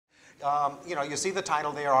You know, you see the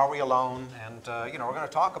title there, Are We Alone? And, you know, we're going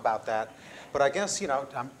to talk about that. But I guess, you know,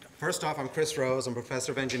 first off, I'm Chris Rose. I'm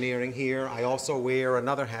professor of engineering here. I also wear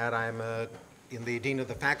another hat. I'm in the dean of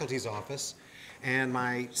the faculty's office. And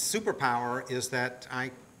my superpower is that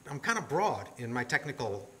I'm kind of broad in my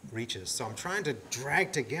technical reaches. So I'm trying to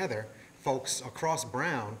drag together folks across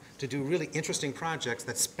Brown to do really interesting projects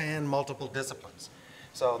that span multiple disciplines.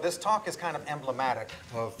 So this talk is kind of emblematic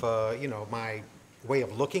of, you know, my way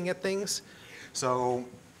of looking at things. So,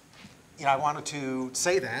 you know, I wanted to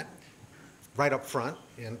say that right up front,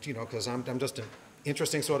 and, you know, because I'm just an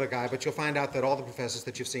interesting sort of guy, but you'll find out that all the professors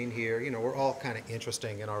that you've seen here, you know, we're all kind of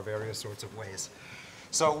interesting in our various sorts of ways.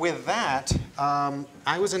 So with that,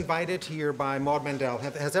 I was invited here by Maud Mandel.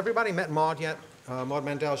 Has everybody met Maud yet? Maud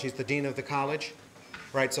Mandel, she's the dean of the college.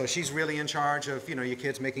 Right, so she's really in charge of, you know, your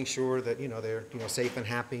kids, making sure that, you know, they're, you know, safe and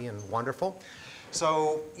happy and wonderful.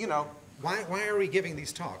 So, you know, why are we giving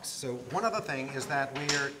these talks? So one other thing is that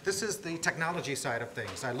this is the technology side of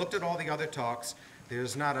things. I looked at all the other talks.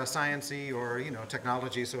 There's not a sciencey or, you know,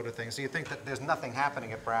 technology sort of thing. So you think that there's nothing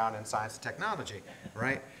happening at Brown in science and technology,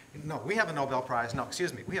 right? No, we have a Nobel Prize. No,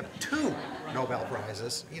 excuse me, we have 2 Nobel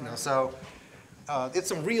Prizes, you know, so it's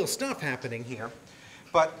some real stuff happening here.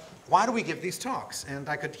 But why do we give these talks? And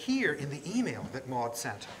I could hear in the email that Maud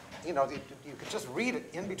sent, you know, you could just read it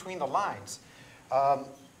in between the lines.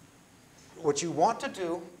 What you want to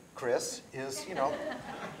do, Chris, is, you know,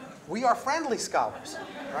 we are friendly scholars,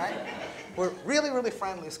 right? We're really, really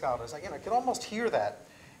friendly scholars. You know, I could almost hear that.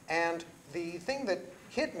 And the thing that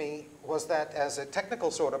hit me was that as a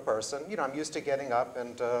technical sort of person, you know, I'm used to getting up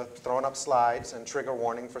and throwing up slides, and trigger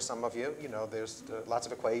warning for some of you. You know, there's lots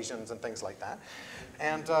of equations and things like that.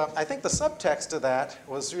 And I think the subtext to that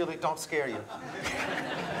was really, don't scare you.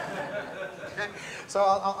 Okay? So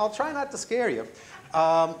I'll try not to scare you.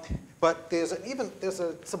 But there's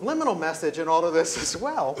a subliminal message in all of this as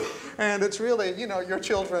well. And it's really, you know, your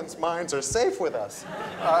children's minds are safe with us.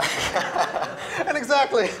 And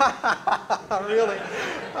exactly, really.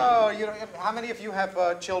 Oh, you know, how many of you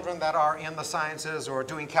have children that are in the sciences or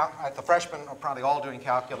doing, the freshmen are probably all doing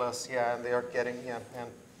calculus, yeah, and they're getting, yeah, and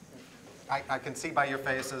I can see by your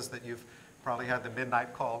faces that you've probably had the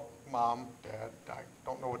midnight call, Mom, Dad, I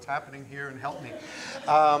don't know what's happening here, and help me.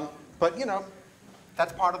 But, you know,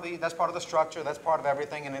 that's part of the structure. That's part of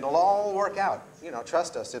everything, and it'll all work out. You know,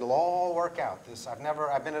 trust us, it'll all work out.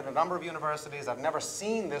 I've been at a number of universities. I've never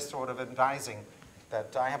seen this sort of advising.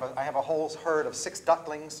 That I have a whole herd of 6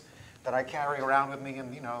 ducklings that I carry around with me,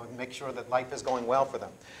 and, you know, make sure that life is going well for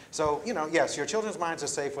them. So, you know, yes, your children's minds are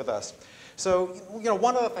safe with us. So, you know,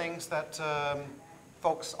 one of the things that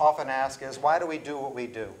folks often ask is, why do we do what we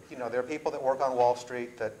do? You know, there are people that work on Wall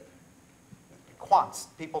Street that quants,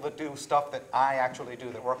 people that do stuff that I actually do,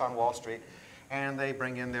 that work on Wall Street, and they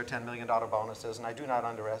bring in their $10 million bonuses, and I do not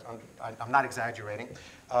I'm not exaggerating.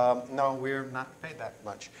 No, we're not paid that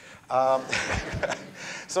much.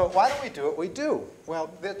 So why do we do what we do? Well,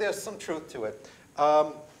 there's some truth to it.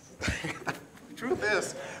 The truth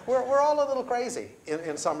is, we're all a little crazy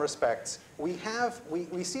in some respects. We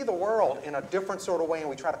see the world in a different sort of way, and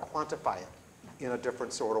we try to quantify it in a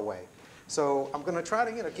different sort of way. So I'm going to try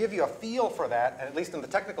to, you know, give you a feel for that, and at least in the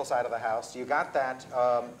technical side of the house. You got that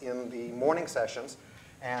in the morning sessions,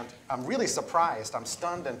 and I'm really surprised. I'm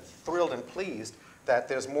stunned and thrilled and pleased that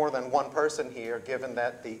there's more than one person here, given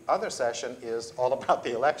that the other session is all about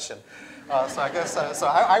the election. So I guess, so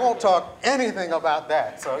I won't talk anything about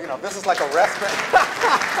that. So, you know, this is like a respite.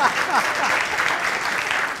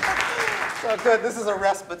 So good, this is a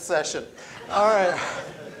respite session. All right.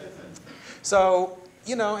 So,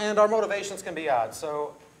 you know, and our motivations can be odd.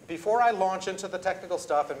 So before I launch into the technical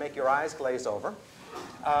stuff and make your eyes glaze over,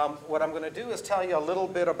 what I'm going to do is tell you a little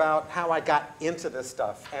bit about how I got into this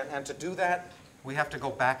stuff. And to do that, we have to go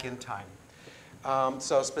back in time.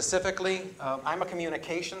 So specifically, I'm a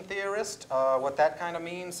communication theorist. What that kind of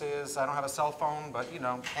means is I don't have a cell phone, but, you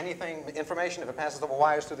know, anything, information, if it passes over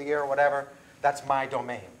wires through the air or whatever, that's my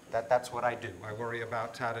domain. That's what I do. I worry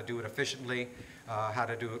about how to do it efficiently, how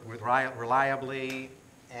to do it reliably,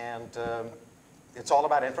 and it's all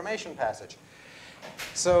about information passage.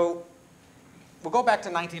 So we'll go back to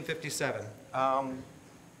 1957.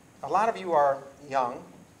 A lot of you are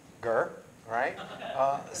younger, right?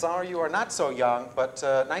 Some of you are not so young, but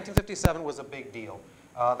 1957 was a big deal.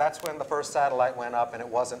 That's when the first satellite went up, and it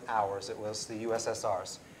wasn't ours. It was the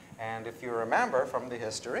USSR's. And if you remember from the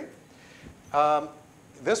history,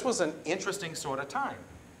 this was an interesting sort of time.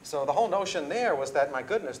 So the whole notion there was that, my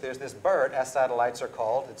goodness, there's this bird, as satellites are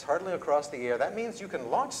called. It's hurtling across the air. That means you can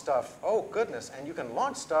launch stuff, oh goodness, and you can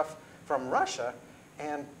launch stuff from Russia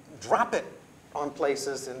and drop it on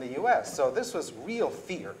places in the US. So this was real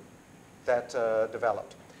fear that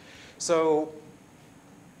developed. So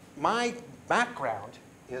my background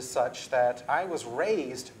is such that I was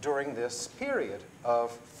raised during this period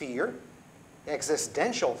of fear,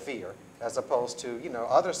 existential fear, as opposed to, you know,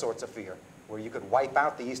 other sorts of fear, where you could wipe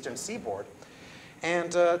out the eastern seaboard.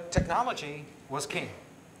 And technology was king.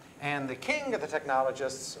 And the king of the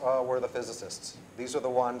technologists were the physicists. These are the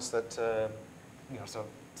ones that, you know, so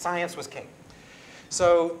science was king.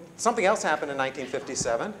 So something else happened in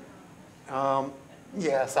 1957.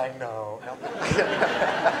 Yes, I know.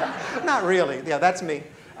 Not really. Yeah, that's me.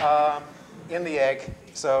 In the egg.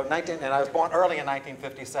 So and I was born early in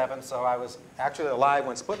 1957, so I was actually alive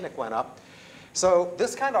when Sputnik went up. So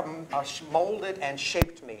this kind of molded and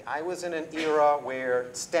shaped me. I was in an era where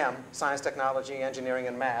STEM, science, technology, engineering,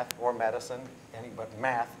 and math, or medicine, but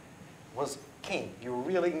math, was king. You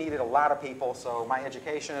really needed a lot of people, so my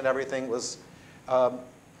education and everything was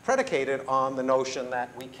predicated on the notion that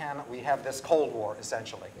we have this Cold War,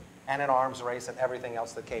 essentially, and an arms race and everything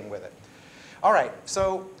else that came with it. All right,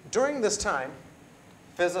 so during this time,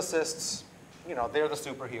 physicists, you know, they're the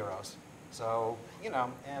superheroes. So, you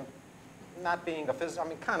know, and not being a physicist, I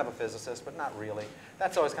mean, kind of a physicist, but not really.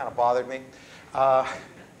 That's always kind of bothered me.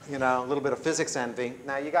 You know, a little bit of physics envy.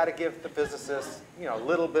 Now, you got to give the physicists, you know, a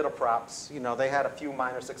little bit of props. You know, they had a few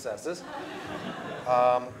minor successes.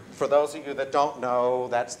 For those of you that don't know,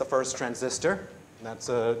 that's the first transistor.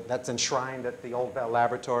 That's enshrined at the Old Bell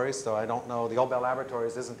Laboratories. So I don't know, the Old Bell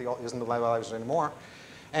Laboratories isn't the laboratories anymore.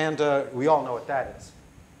 And we all know what that is.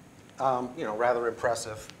 You know, rather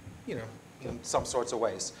impressive, you know, in some sorts of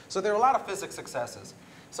ways. So there are a lot of physics successes.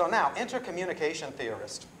 So now, intercommunication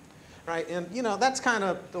theorist, right? And, you know, that's kind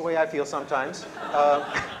of the way I feel sometimes.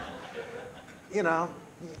 You know,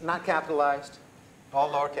 not capitalized, all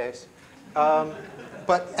lowercase.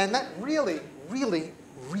 And that really, really,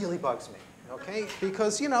 really bugs me, okay?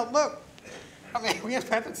 Because, you know, look, I mean, we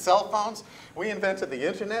invented cell phones. We invented the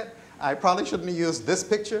internet. I probably shouldn't have used this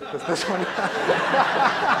picture, because this one,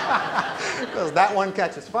 because that one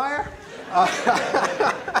catches fire.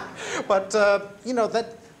 But, you know,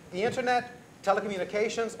 that the internet,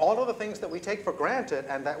 telecommunications, all of the things that we take for granted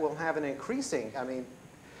and that will have an increasing, I mean,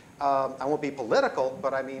 I won't be political,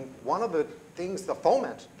 but I mean, one of the things, the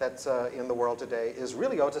foment that's in the world today is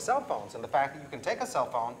really owed to cell phones and the fact that you can take a cell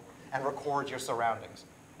phone and record your surroundings.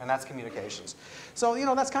 And that's communications. So, you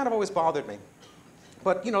know, that's kind of always bothered me.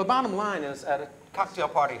 But, you know, the bottom line is at a cocktail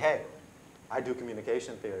party, hey, I do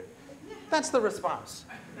communication theory. That's the response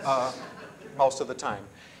most of the time.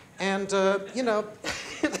 And, you know,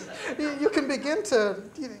 you can begin to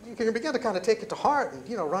kind of take it to heart and,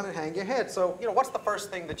 you know, run and hang your head. So, you know, what's the first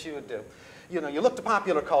thing that you would do? You know, you look to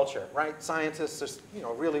popular culture, right? Scientists are, you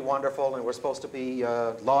know, really wonderful and we're supposed to be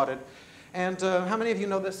lauded. And how many of you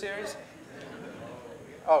know this series?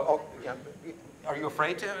 Oh, yeah. Are you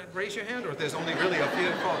afraid to raise your hand, or there's only really a few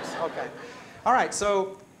folks? Okay. All right,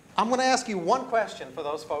 so I'm going to ask you one question for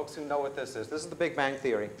those folks who know what this is. This is the Big Bang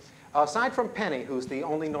Theory. Aside from Penny, who's the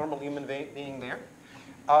only normal human being there,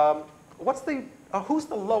 who's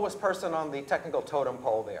the lowest person on the technical totem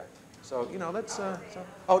pole there? So, you know, let's,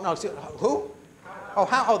 oh, no, who?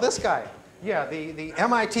 Oh, oh, this guy. Yeah, the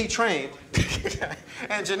MIT trained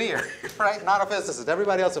engineer, right? Not a physicist.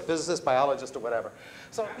 Everybody else a physicist, biologist, or whatever.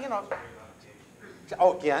 So, you know,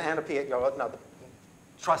 oh, yeah, and a PhD. No,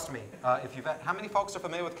 trust me. If you've how many folks are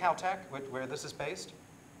familiar with Caltech, where this is based?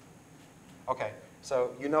 Okay,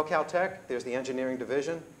 so you know Caltech. There's the engineering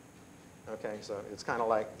division. Okay, so it's kind of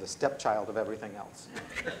like the stepchild of everything else,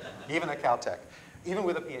 even at Caltech, even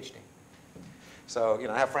with a PhD. So, you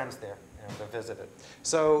know, I have friends there and I visited.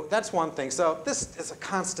 So that's one thing. So this is a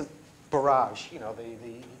constant barrage. You know,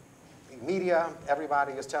 the media,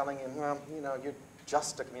 everybody is telling you, well, you know, you're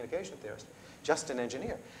just a communication theorist, just an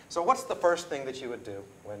engineer. So what's the first thing that you would do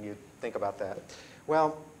when you think about that?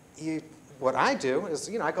 Well, what I do is,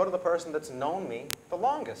 you know, I go to the person that's known me the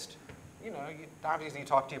longest. You know, obviously you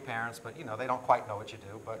talk to your parents, but, you know, they don't quite know what you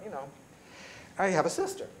do. But, you know, I have a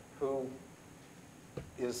sister who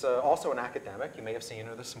is also an academic. You may have seen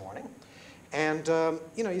her this morning. And,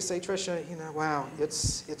 you know, you say, Tricia, you know, wow,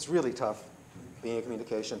 it's really tough being a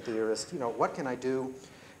communication theorist. You know, what can I do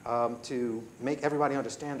to make everybody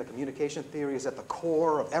understand that communication theory is at the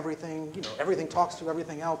core of everything? You know, everything talks to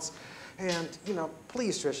everything else. And, you know,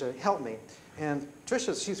 please, Tricia, help me. And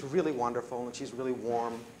Tricia, she's really wonderful, and she's really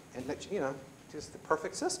warm. And, you know, just the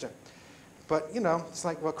perfect sister. But, you know, it's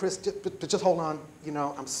like, well, Chris, just hold on. You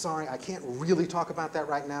know, I'm sorry, I can't really talk about that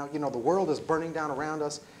right now. You know, the world is burning down around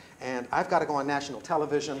us. and I've got to go on national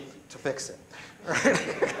television to fix it.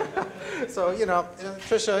 Right? So, you know,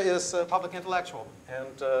 Tricia is a public intellectual,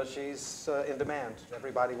 and she's in demand.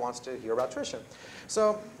 Everybody wants to hear about Tricia.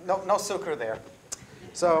 So, no sucre there.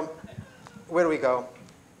 So, where do we go?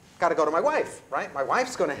 Got to go to my wife, right? My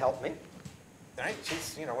wife's going to help me, right?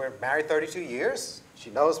 She's, you know, we're married 32 years. She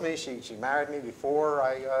knows me. She married me before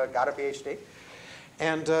I got a PhD.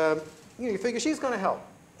 And, you know, you figure she's going to help.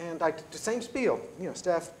 And the same spiel, you know,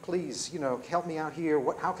 Steph, please, you know, help me out here.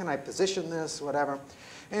 How can I position this, whatever?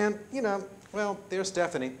 And, you know, well, there's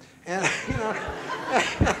Stephanie. And,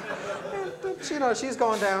 you know, she's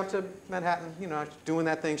going down to Manhattan, you know, doing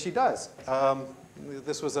that thing she does.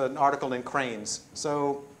 This was an article in Cranes.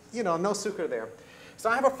 So, you know, no sucre there. So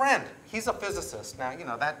I have a friend. He's a physicist. Now, you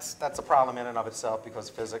know, that's a problem in and of itself because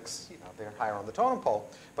physics, you know, they're higher on the totem pole.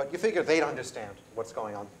 But you figure they'd understand what's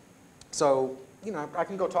going on. So, you know, I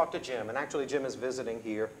can go talk to Jim. And actually, Jim is visiting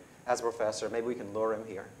here as a professor. Maybe we can lure him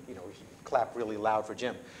here. You know, we should clap really loud for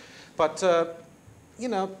Jim. But, you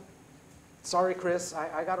know, sorry, Chris,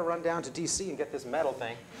 I got to run down to DC and get this metal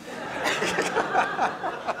thing.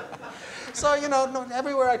 So, you know,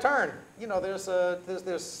 everywhere I turn, you know,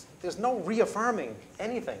 there's no reaffirming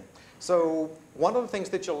anything. So one of the things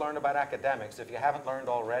that you'll learn about academics, if you haven't learned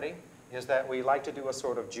already, is that we like to do a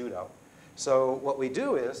sort of judo. So what we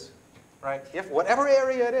do is, right, if whatever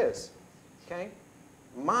area it is, okay,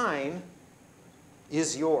 mine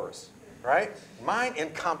is yours, right? Mine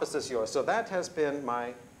encompasses yours. So that has been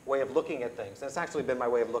my way of looking at things. That's actually been my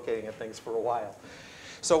way of looking at things for a while.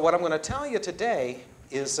 So what I'm going to tell you today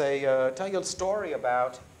is tell you a story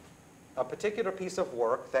about a particular piece of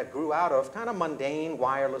work that grew out of kind of mundane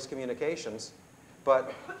wireless communications.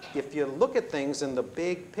 But if you look at things in the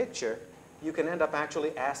big picture, you can end up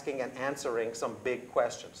actually asking and answering some big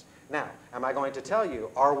questions. Now, am I going to tell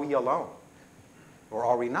you, are we alone? Or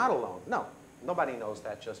are we not alone? No, nobody knows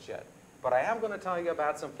that just yet. But I am going to tell you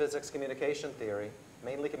about some physics communication theory,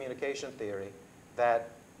 mainly communication theory, that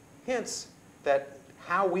hints that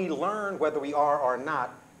how we learn whether we are or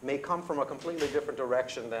not may come from a completely different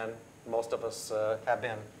direction than most of us have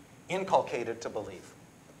been inculcated to believe.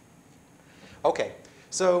 Okay,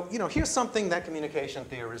 so you know, here's something that communication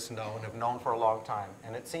theorists have known for a long time,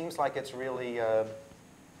 and it seems like it's really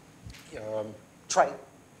trite,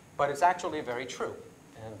 but it's actually very true,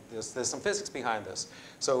 and there's some physics behind this.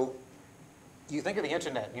 So you think of the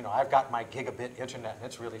internet, you know, I've got my gigabit internet and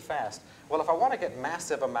it's really fast. Well, if I want to get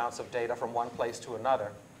massive amounts of data from one place to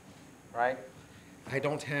another, right? I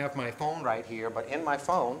don't have my phone right here, but in my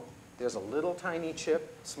phone, there's a little tiny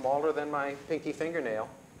chip, smaller than my pinky fingernail,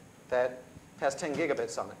 that has 10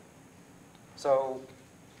 gigabits on it. So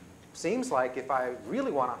seems like if I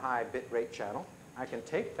really want a high bit rate channel, I can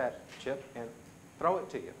take that chip and throw it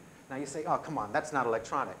to you. Now you say, oh, come on, that's not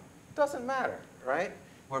electronic. Doesn't matter, right?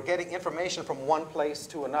 We're getting information from one place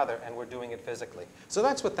to another, and we're doing it physically. So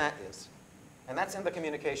that's what that is. And that's in the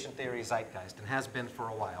communication theory zeitgeist, and has been for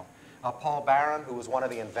a while. Paul Barron, who was one of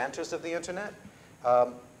the inventors of the internet,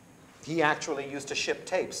 he actually used to ship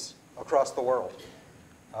tapes across the world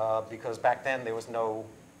because back then there was no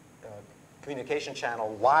communication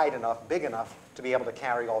channel wide enough, big enough to be able to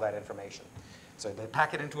carry all that information. So they'd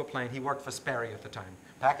pack it into a plane. He worked for Sperry at the time.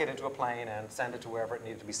 Pack it into a plane and send it to wherever it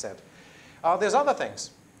needed to be sent. There's other things,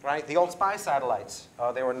 right? The old spy satellites.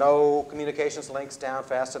 There were no communications links down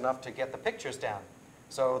fast enough to get the pictures down.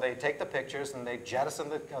 So they take the pictures and they jettison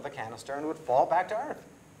the canister and it would fall back to Earth.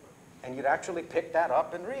 And you'd actually pick that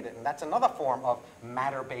up and read it. And that's another form of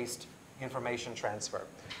matter-based information transfer.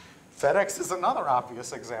 FedEx is another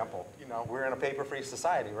obvious example. You know, we're in a paper-free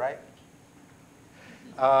society, right?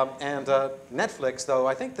 And Netflix, though,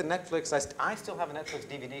 I think the Netflix, I still have a Netflix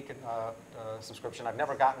DVD subscription. I've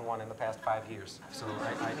never gotten one in the past 5 years. So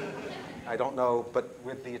I don't know, but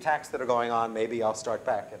with the attacks that are going on, maybe I'll start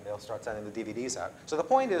back and they'll start sending the DVDs out. So the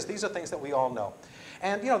point is, these are things that we all know.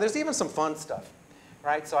 And, you know, there's even some fun stuff,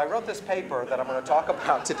 right? So I wrote this paper that I'm going to talk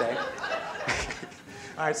about today.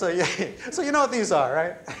 All right, so you know what these are,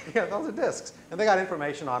 right? Yeah, those are disks, and they got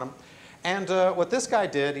information on them. And what this guy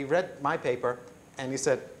did, he read my paper, and he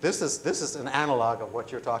said, this is an analog of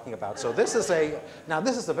what you're talking about. So this is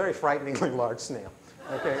a very frighteningly large snail.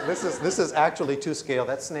 Okay, this is actually to scale.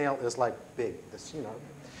 That snail is like big, you know.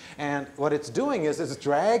 And what it's doing is it's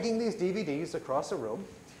dragging these DVDs across a room,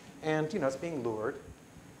 and you know, it's being lured.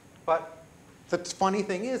 But the funny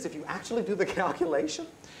thing is, if you actually do the calculation,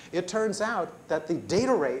 it turns out that the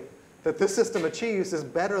data rate that this system achieves is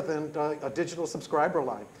better than a digital subscriber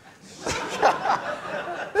line.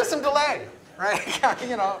 There's some delay, right?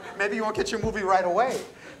 You know, maybe you won't get your movie right away,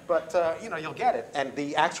 but you know, you'll get it. And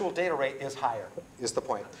the actual data rate is higher, is the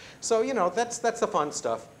point. So, you know, that's the fun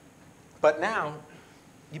stuff. But now,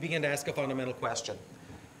 you begin to ask a fundamental question.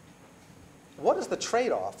 What is the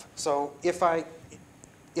trade-off? So if I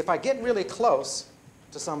get really close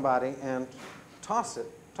to somebody and toss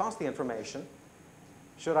the information,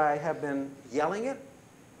 should I have been yelling it,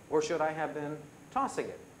 or should I have been tossing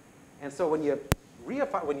it? And so when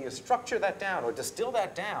you structure that down or distill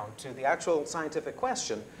that down to the actual scientific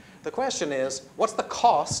question, the question is, what's the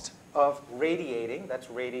cost of radiating? That's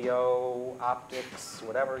radio, optics,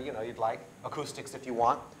 whatever you know you'd like, acoustics if you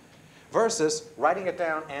want, versus writing it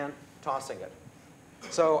down and tossing it.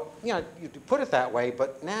 So you know you put it that way,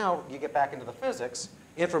 but now you get back into the physics.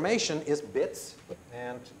 Information is bits,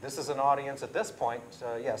 and this is an audience at this point.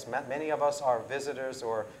 Yes, many of us are visitors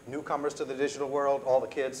or newcomers to the digital world. All the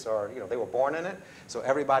kids are, you know, they were born in it, so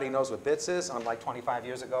everybody knows what bits is. Unlike 25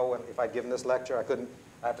 years ago, when if I'd given this lecture,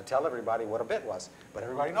 I have to tell everybody what a bit was. But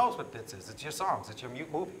everybody knows what bits is. It's your songs, it's your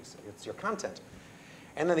movies, it's your content.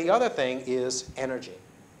 And then the other thing is energy.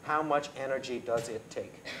 How much energy does it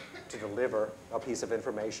take to deliver a piece of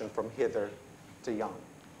information from hither to yon?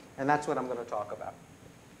 And that's what I'm going to talk about.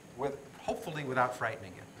 Hopefully without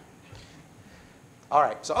frightening you. All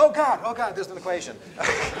right, so, oh God, there's an equation.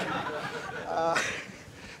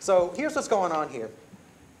 So here's what's going on here.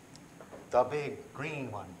 The big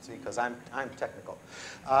green one, see, because I'm technical.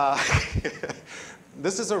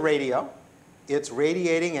 This is a radio. It's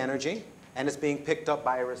radiating energy, and it's being picked up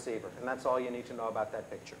by a receiver. And that's all you need to know about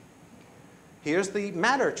that picture. Here's the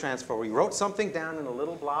matter transfer. We wrote something down in a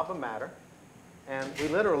little blob of matter, and we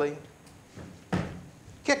literally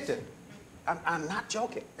kicked it. I'm not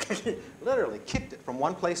joking. Literally kicked it from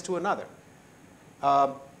one place to another.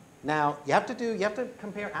 Now, you have to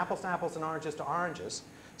compare apples to apples and oranges to oranges.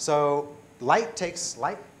 So light is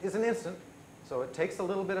an instant, so it takes a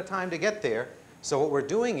little bit of time to get there. So what we're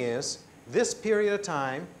doing is, this period of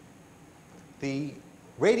time, the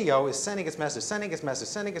radio is sending its message, sending its message,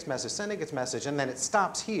 sending its message, sending its message, and then it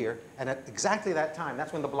stops here, and at exactly that time,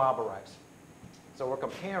 that's when the blob arrives. So we're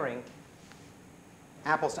comparing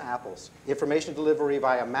apples to apples. Information delivery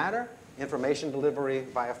via matter, information delivery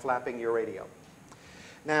via flapping your radio.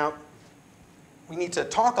 Now, we need to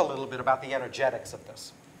talk a little bit about the energetics of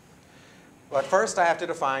this. But first, I have to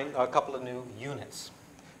define a couple of new units.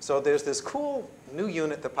 So there's this cool new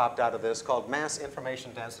unit that popped out of this called mass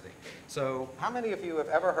information density. So how many of you have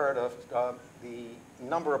ever heard of the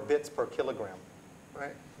number of bits per kilogram? Right?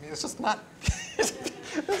 I mean, it's just not,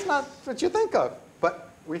 it's not what you think of. But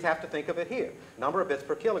we have to think of it here, number of bits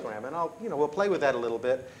per kilogram. And we'll play with that a little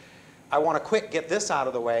bit. I want to quick get this out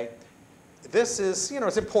of the way. This is,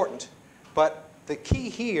 it's important. But the key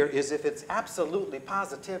here is if it's absolutely,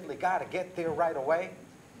 positively got to get there right away,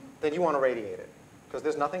 then you want to radiate it. Because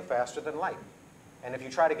there's nothing faster than light. And if you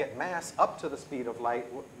try to get mass up to the speed of light,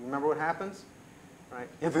 remember what happens? Right?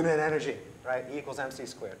 Infinite energy, right? E equals mc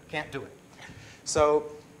squared. Can't do it. So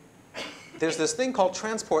there's this thing called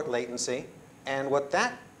transport latency. And what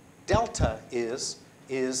that delta is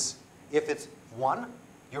if it's 1,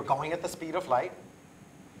 you're going at the speed of light.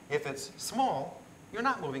 If it's small, you're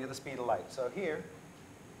not moving at the speed of light. So here,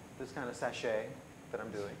 this kind of sachet that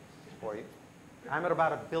I'm doing for you, I'm at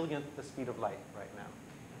about 1 billionth the speed of light right now.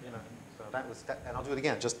 So that was, and I'll do it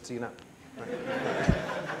again, just so you know. Right.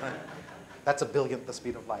 Right. That's 1 billionth the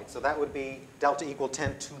speed of light. So that would be delta equal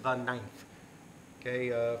 10 to the 9th. Okay,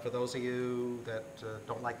 for those of you that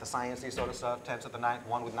don't like the sciencey sort of stuff, 10 to the 9th,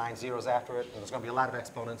 1 with 9 zeros after it, and there's going to be a lot of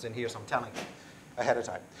exponents in here, so I'm telling you ahead of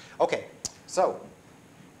time. Okay, so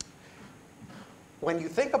when you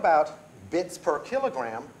think about bits per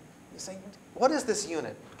kilogram, you say, what is this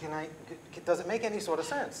unit? Does it make any sort of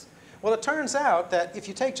sense? Well, it turns out that if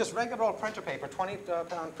you take just regular old printer paper,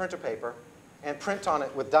 20-pound printer paper, and print on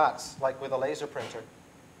it with dots, like with a laser printer,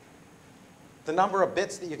 the number of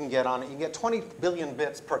bits that you can get on it, you can get 20 billion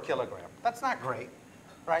bits per kilogram. That's not great,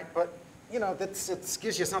 right? But, it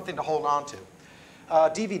gives you something to hold on to.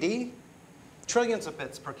 DVD, trillions of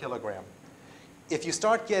bits per kilogram. If you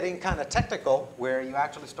start getting kind of technical, where you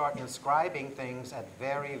actually start inscribing things at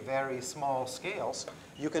very, very small scales,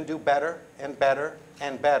 you can do better and better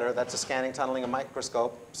and better. That's a scanning, tunneling, and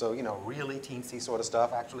microscope. So, really teensy sort of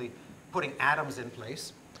stuff, actually putting atoms in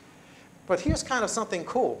place. But here's kind of something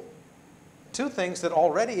cool. Two things that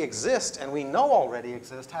already exist, and we know already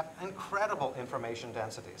exist, have incredible information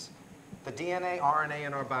densities. The DNA, RNA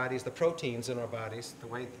in our bodies, the proteins in our bodies, the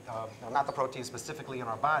way, not the proteins specifically in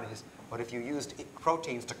our bodies, but if you used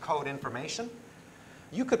proteins to code information,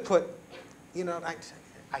 you could put,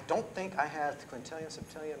 I don't think I have quintillion,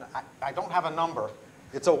 septillion. I don't have a number.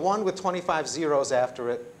 It's a 1 with 25 zeros after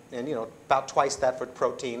it, and about twice that for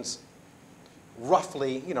proteins.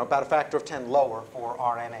 Roughly, about a factor of 10 lower for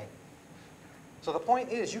RNA. So the point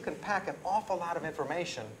is, you can pack an awful lot of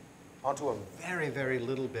information onto a very, very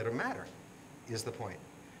little bit of matter, is the point.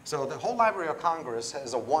 So the whole Library of Congress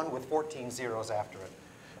has a 1 with 14 zeros after it.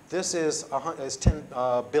 This is 10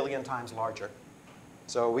 billion times larger.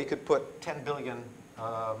 So we could put 10 billion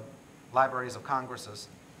Libraries of Congresses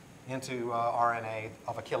into RNA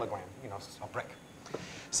of a kilogram, a brick.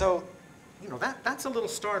 So, that's a little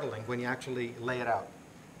startling when you actually lay it out.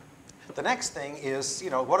 The next thing is,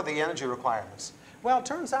 what are the energy requirements? Well, it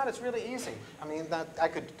turns out it's really easy. I mean, I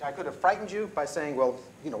could have frightened you by saying, well,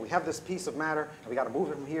 we have this piece of matter, and we got to move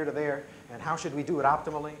it from here to there, and how should we do it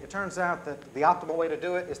optimally? It turns out that the optimal way to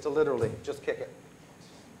do it is to literally just kick it.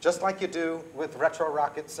 Just like you do with retro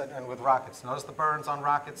rockets and with rockets. Notice the burns on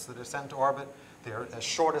rockets that are sent to orbit. They're as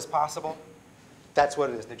short as possible. That's what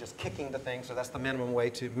it is. They're just kicking the thing, so that's the minimum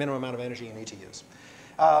amount of energy you need to use.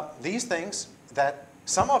 These things that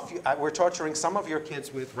some of you, we're torturing some of your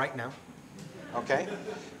kids with right now. Okay?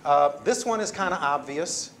 This one is kind of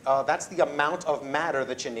obvious. That's the amount of matter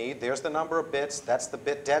that you need. There's the number of bits. That's the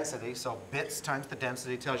bit density. So bits times the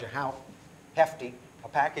density tells you how hefty a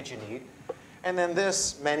package you need. And then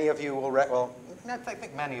this, many of you will, I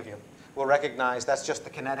think many of you will recognize that's just the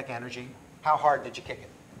kinetic energy. How hard did you kick it?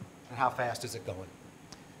 And how fast is it going?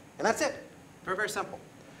 And that's it. Very, very simple.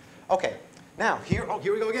 Okay, now here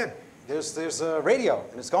we go again. There's a radio,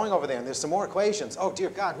 and it's going over there, and there's some more equations. Oh, dear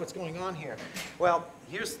God, what's going on here? Well,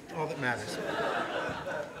 here's all that matters.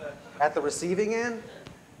 At the receiving end,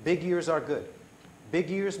 big ears are good.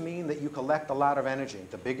 Big ears mean that you collect a lot of energy.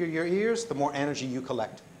 The bigger your ears, the more energy you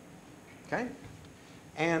collect. Okay?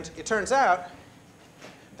 And it turns out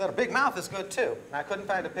that a big mouth is good, too. And I couldn't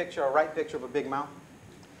find a right picture of a big mouth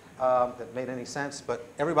that made any sense, but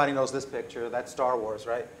everybody knows this picture. That's Star Wars,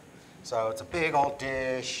 right? So it's a big old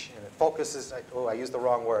dish, and it focuses, I used the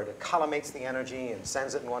wrong word. It collimates the energy and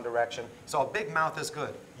sends it in one direction. So a big mouth is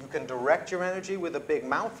good. You can direct your energy with a big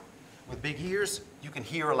mouth. With big ears, you can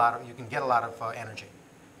get a lot of energy.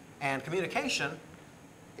 And communication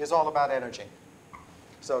is all about energy.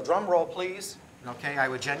 So drum roll, please. Okay, I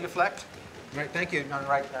would genuflect. Right, thank you.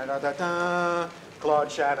 Right,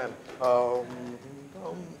 Claude Shannon.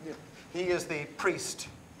 He is the priest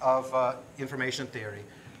of information theory.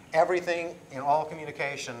 Everything in all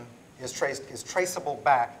communication is traceable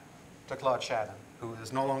back to Claude Shannon, who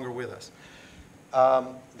is no longer with us.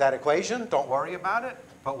 That equation, don't worry about it,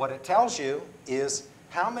 but what it tells you is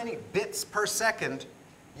how many bits per second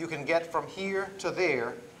you can get from here to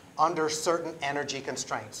there under certain energy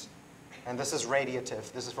constraints. And this is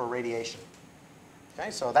radiative. This is for radiation.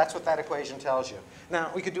 Okay, so that's what that equation tells you.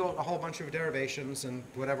 Now, we could do a whole bunch of derivations and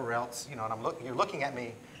whatever else, and you're looking at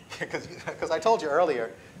me because I told you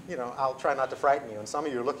earlier, I'll try not to frighten you, and some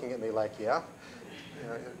of you are looking at me like, yeah,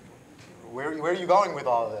 where are you going with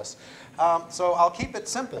all of this? So I'll keep it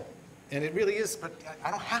simple, and it really is, but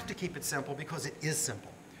I don't have to keep it simple because it is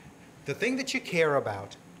simple. The thing that you care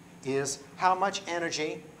about is how much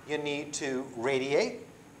energy you need to radiate,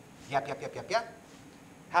 yep.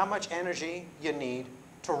 How much energy you need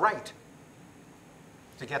to write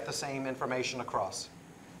to get the same information across.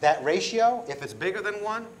 That ratio, if it's bigger than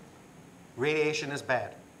 1, radiation is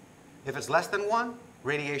bad. If it's less than 1,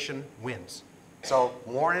 radiation wins. So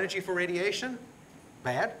more energy for radiation,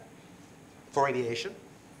 bad for radiation.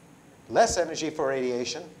 Less energy for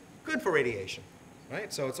radiation, good for radiation.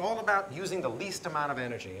 Right? So it's all about using the least amount of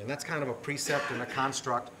energy. And that's kind of a precept and a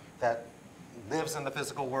construct that lives in the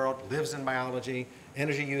physical world, lives in biology.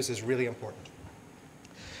 Energy use is really important.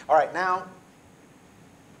 All right, now,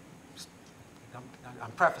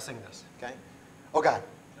 I'm prefacing this, okay? Oh, God.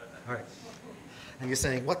 All right. And you're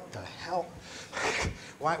saying, what the hell?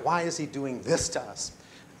 Why is he doing this to us?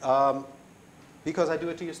 Because I do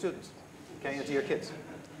it to your students, okay, and to your kids.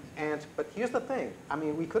 But here's the thing. I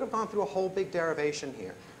mean, we could have gone through a whole big derivation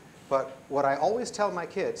here. But what I always tell my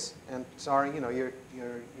kids, and sorry, you're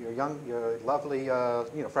young, you're lovely,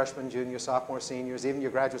 freshmen, juniors, sophomores, seniors, even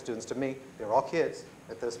your graduate students, to me, they're all kids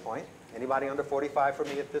at this point. Anybody under 45 for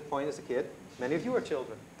me at this point is a kid. Many of you are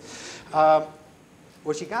children.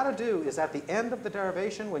 What you got to do is at the end of the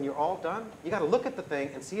derivation, when you're all done, you got to look at the thing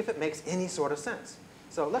and see if it makes any sort of sense.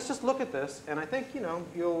 So let's just look at this, and I think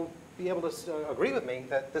you'll be able to agree with me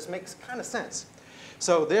that this makes kind of sense.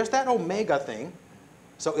 So there's that omega thing.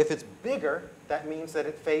 So if it's bigger, that means that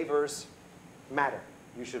it favors matter.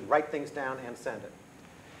 You should write things down and send it.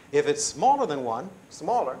 If it's smaller than 1,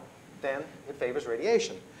 smaller, then it favors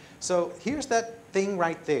radiation. So here's that thing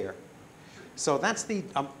right there. So that's the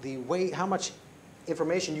way, how much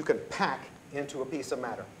information you can pack into a piece of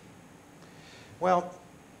matter. Well,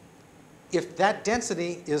 if that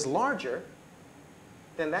density is larger,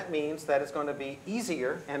 then that means that it's going to be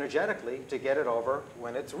easier energetically to get it over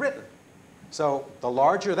when it's written. So the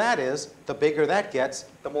larger that is, the bigger that gets,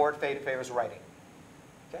 the more it favors writing.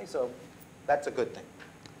 Okay, so that's a good thing.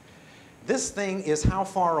 This thing is how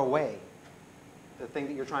far away the thing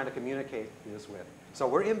that you're trying to communicate is with. So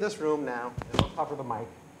we're in this room now, and we'll cover the mic,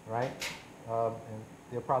 right? And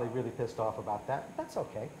they're probably really pissed off about that. That's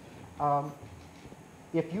okay.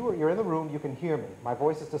 If you're in the room, you can hear me. My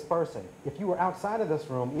voice is dispersing. If you were outside of this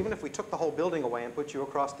room, even if we took the whole building away and put you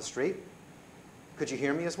across the street, could you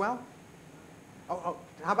hear me as well? Oh,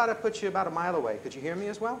 how about I put you about a mile away? Could you hear me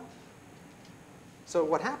as well? So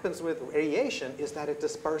what happens with radiation is that it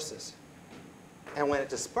disperses. And when it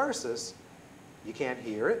disperses, you can't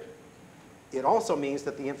hear it. It also means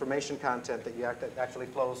that the information content that actually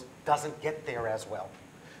flows doesn't get there as well.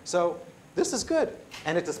 So this is good.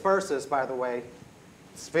 And it disperses, by the way,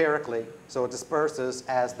 spherically. So it disperses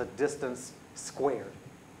as the distance squared.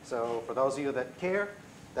 So for those of you that care,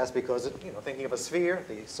 that's because, thinking of a sphere,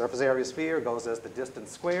 the surface area sphere goes as the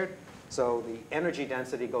distance squared. So the energy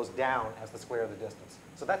density goes down as the square of the distance.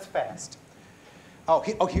 So that's fast. Oh,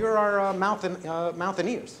 here are mouth and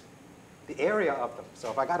ears, the area of them.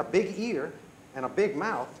 So if I got a big ear and a big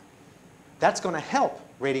mouth, that's going to help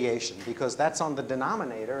radiation because that's on the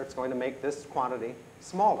denominator. It's going to make this quantity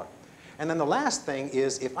smaller. And then the last thing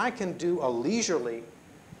is if I can do a leisurely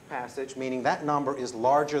passage, meaning that number is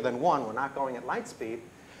larger than 1, we're not going at light speed,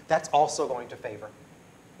 that's also going to favor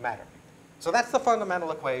matter. So that's the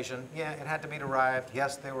fundamental equation. Yeah, it had to be derived.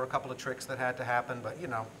 Yes, there were a couple of tricks that had to happen, but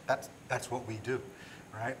that's what we do,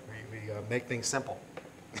 right? We make things simple.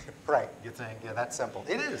 Right, you're saying, yeah, that's simple.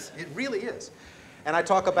 It is, it really is. And I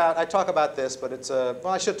talk about this, but it's well,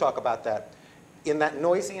 I should talk about that. In that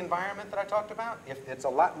noisy environment that I talked about, if it's a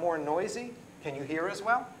lot more noisy, can you hear as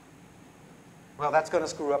well? Well, that's going to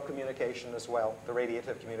screw up communication as well, the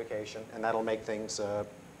radiative communication, and that'll make things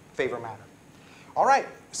favor matter. All right,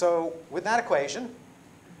 so with that equation,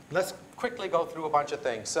 let's quickly go through a bunch of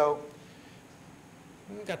things. So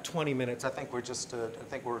we've got 20 minutes. I think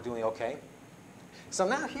we're doing okay. So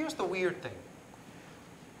now here's the weird thing.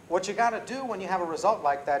 What you got to do when you have a result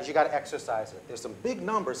like that is you got to exercise it. There's some big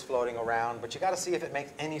numbers floating around, but you got to see if it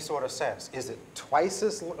makes any sort of sense. Is it twice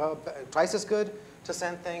as good to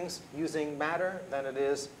send things using matter than it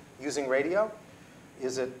is using radio?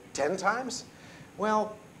 Is it 10 times?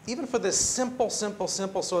 Well, even for this simple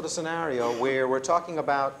sort of scenario where we're talking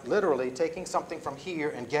about literally taking something from here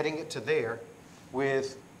and getting it to there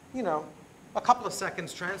with, a couple of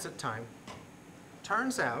seconds transit time,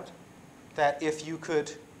 turns out that if you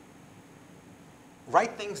could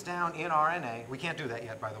write things down in RNA, we can't do that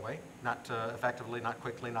yet, by the way, not effectively, not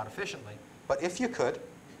quickly, not efficiently, but if you could,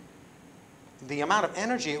 the amount of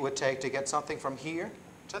energy it would take to get something from here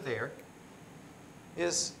to there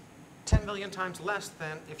is 10 million times less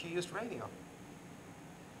than if you used radio.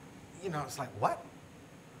 It's like, what?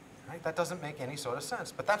 Right? That doesn't make any sort of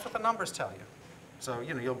sense, but that's what the numbers tell you. So,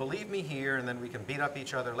 you'll believe me here, and then we can beat up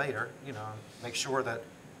each other later, make sure that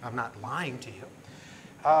I'm not lying to you.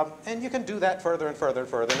 And you can do that further and further and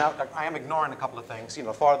further. Now, I am ignoring a couple of things.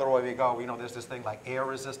 Farther away we go, there's this thing like air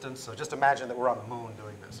resistance. So just imagine that we're on the moon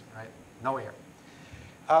doing this, right? No air.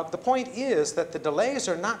 The point is that the delays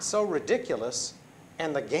are not so ridiculous,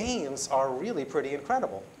 and the gains are really pretty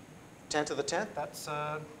incredible. 10 to the 10th, that's,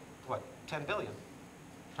 10 billion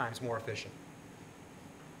times more efficient.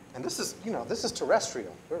 And this is, this is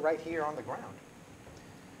terrestrial. We're right here on the ground.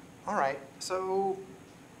 All right, so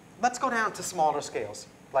let's go down to smaller scales,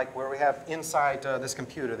 like where we have inside this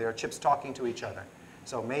computer, there are chips talking to each other.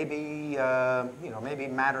 So maybe, maybe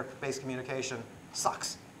matter-based communication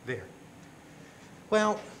sucks there.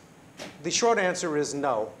 Well, the short answer is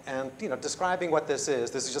no. And describing what this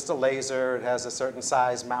is just a laser. It has a certain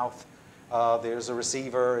size mouth. There's a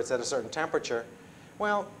receiver. It's at a certain temperature.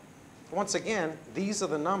 Well, once again, these are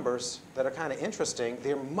the numbers that are kind of interesting.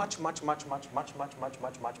 They're much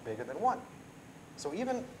bigger than 1. So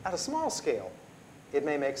even at a small scale, it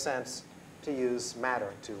may make sense to use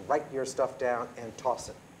matter, to write your stuff down and toss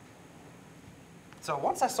it. So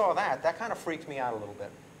once I saw that, that kind of freaked me out a little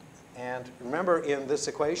bit. And remember in this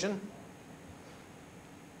equation,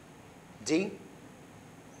 D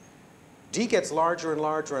gets larger and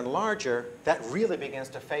larger and larger. That really begins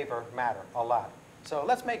to favor matter a lot. So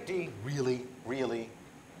let's make D really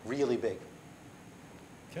big.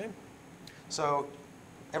 Okay? So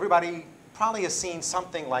everybody probably has seen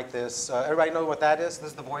something like this. Everybody know what that is? This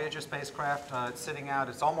is the Voyager spacecraft. It's sitting out.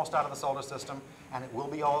 It's almost out of the solar system, and it will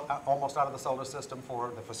be almost out of the solar system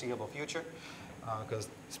for the foreseeable future, because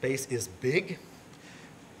space is big.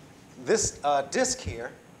 This disk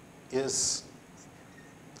here is,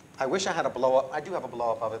 I wish I had a blow-up. I do have a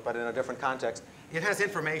blow-up of it, but in a different context. It has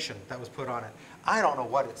information that was put on it. I don't know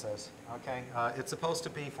what it says, okay? It's supposed to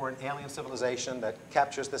be for an alien civilization that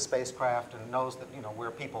captures this spacecraft and knows that, you know,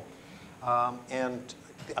 we're people. And,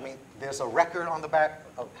 I mean, there's a record on the back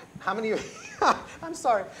of how many of I'm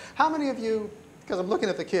sorry, how many of you, because I'm looking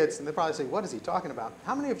at the kids, and they probably say, what is he talking about?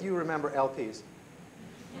 How many of you remember LPs?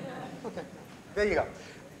 Okay, there you go.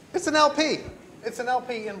 It's an LP. It's an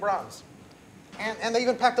LP in bronze. And they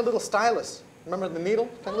even packed a little stylus. Remember the needle?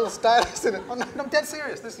 Packed a little stylus in it. Oh, no, I'm dead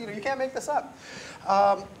serious. This, you know, you can't make this up.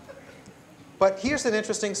 But here's an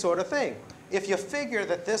interesting sort of thing. If you figure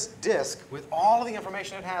that this disk, with all of the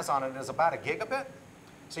information it has on it, is about a gigabit,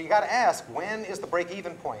 so you got to ask, when is the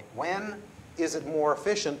break-even point? When is it more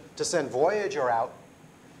efficient to send Voyager out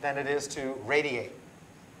than it is to radiate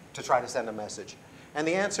to try to send a message? And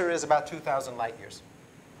the answer is about 2,000 light years.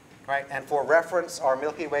 Right? And for reference, our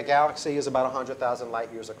Milky Way galaxy is about 100,000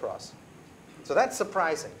 light years across. So that's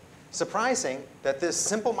surprising. Surprising that this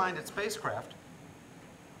simple-minded spacecraft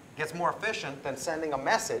gets more efficient than sending a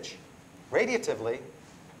message radiatively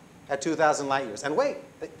at 2,000 light years. And wait,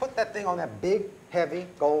 they put that thing on that big, heavy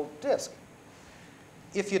gold disk.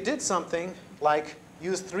 If you did something like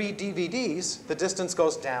use 3 DVDs, the distance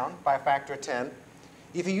goes down by a factor of 10.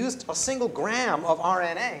 If you used a single gram of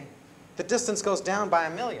RNA, the distance goes down by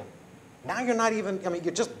 1,000,000. Now you're not even, I mean,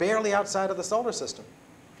 you're just barely outside of the solar system,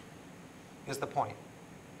 is the point.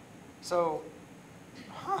 So,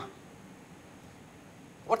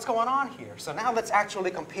 what's going on here? So now let's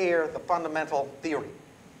actually compare the fundamental theory.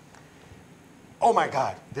 Oh my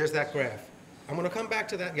God, there's that graph. I'm going to come back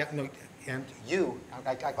to that. Yeah, no, and you,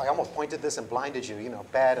 I almost pointed this and blinded you, you know,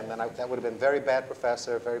 bad, and then that would have been very bad,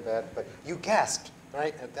 professor, very bad. But you gasped,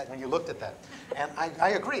 right, when you looked at that. And I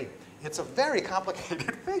agree. It's a very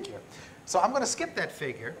complicated figure. So I'm going to skip that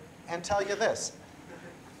figure and tell you this.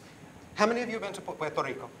 How many of you have been to Puerto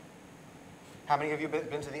Rico? How many of you have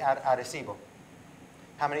been to the Arecibo?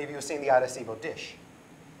 How many of you have seen the Arecibo dish?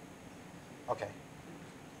 Okay.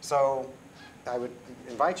 So I would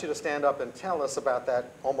invite you to stand up and tell us about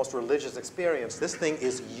that almost religious experience. This thing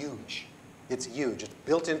is huge. It's huge. It's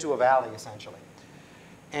built into a valley, essentially.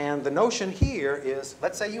 And the notion here is,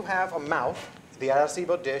 let's say you have a mouth, the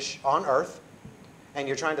Arecibo dish, on Earth, and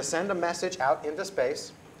you're trying to send a message out into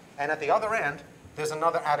space, and at the other end, there's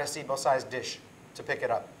another Arecibo-sized dish to pick it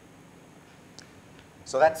up.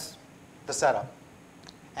 So that's the setup.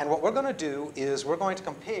 And what we're going to do is we're going to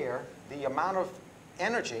compare the amount of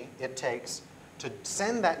energy it takes to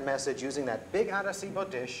send that message using that big Arecibo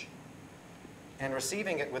dish and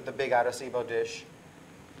receiving it with the big Arecibo dish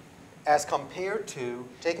as compared to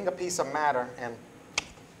taking a piece of matter and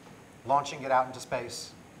launching it out into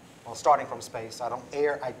space. Well, starting from space. I don't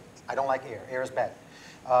like air. Air is bad.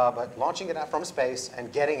 But launching it out from space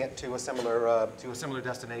and getting it to a similar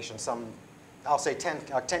destination, I'll say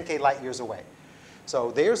 10K light years away.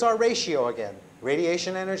 So there's our ratio again.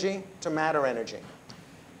 Radiation energy to matter energy.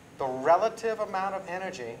 The relative amount of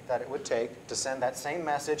energy that it would take to send that same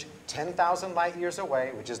message 10,000 light years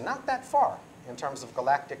away, which is not that far in terms of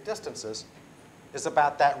galactic distances, is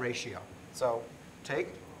about that ratio. So take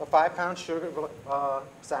a 5-pound sugar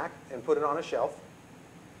sack and put it on a shelf.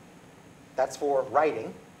 That's for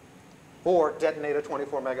writing. Or detonate a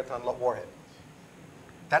 24 megaton warhead.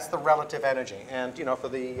 That's the relative energy. And you know, for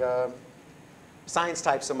the science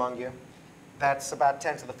types among you, that's about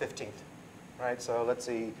 10 to the 15th. Right? So let's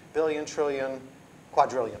see, billion, trillion,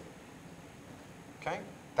 quadrillion. Okay?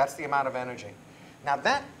 That's the amount of energy. Now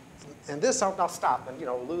that, and this I'll stop and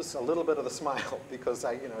lose a little bit of the smile because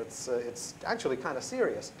it's actually kind of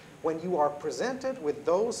serious. When you are presented with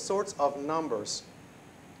those sorts of numbers,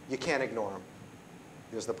 you can't ignore them.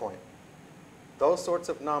 Here's the point. Those sorts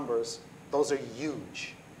of numbers, those are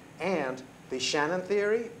huge. And the Shannon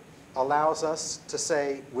theory allows us to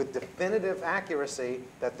say with definitive accuracy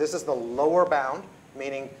that this is the lower bound,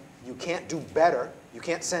 meaning you can't do better. You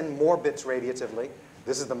can't send more bits radiatively.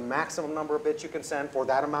 This is the maximum number of bits you can send for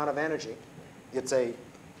that amount of energy. It's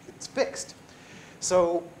fixed.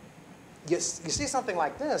 So you see something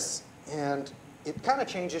like this, and it kind of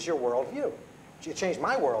changes your worldview. It changed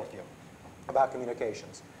my worldview about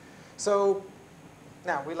communications. So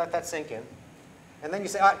now we let that sink in. And then you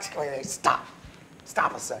say, oh, wait, stop.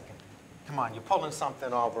 Stop a second. Come on, you're pulling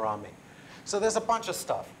something over on me. So there's a bunch of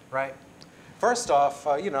stuff, right? First off,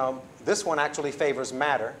 This one actually favors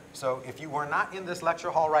matter. So if you were not in this lecture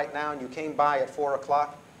hall right now and you came by at 4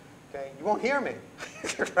 o'clock, okay, you won't hear me,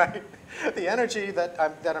 right? The energy that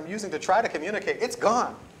I'm using to try to communicate, it's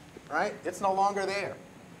gone, right? It's no longer there.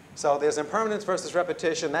 So there's impermanence versus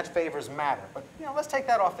repetition. That favors matter. But let's take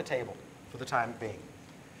that off the table for the time being.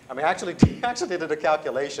 I mean, I actually did a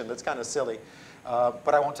calculation that's kind of silly,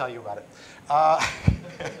 but I won't tell you about it.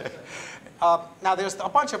 Now, there's a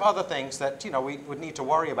bunch of other things that we would need to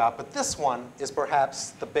worry about, but this one is perhaps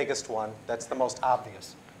the biggest one. That's the most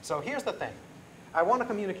obvious. So here's the thing. I want to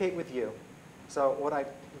communicate with you. So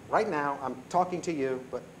right now, I'm talking to you,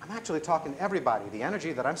 but I'm actually talking to everybody. The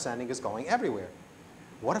energy that I'm sending is going everywhere.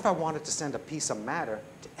 What if I wanted to send a piece of matter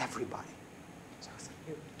to everybody? So I said,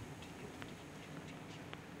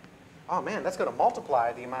 oh man, that's going to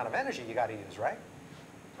multiply the amount of energy you got to use, right?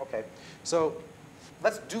 Okay, so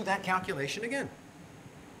let's do that calculation again.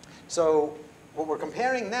 So what we're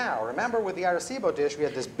comparing now, remember with the Arecibo dish, we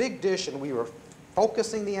had this big dish and we were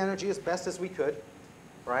focusing the energy as best as we could,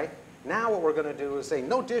 right? Now what we're going to do is say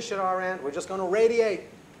no dish at our end, we're just going to radiate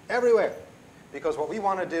everywhere. Because what we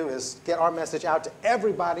want to do is get our message out to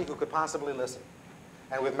everybody who could possibly listen.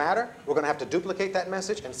 And with matter, we're going to have to duplicate that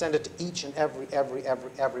message and send it to each and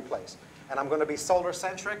every place. And I'm going to be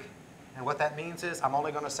solar-centric. And what that means is I'm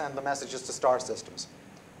only going to send the messages to star systems.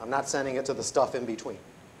 I'm not sending it to the stuff in between.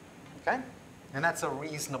 Okay? And that's a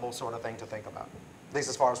reasonable sort of thing to think about, at least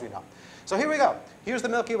as far as we know. So here we go. Here's the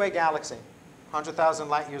Milky Way galaxy, 100,000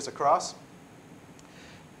 light years across.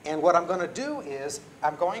 And what I'm going to do is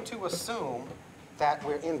I'm going to assume that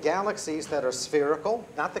we're in galaxies that are spherical.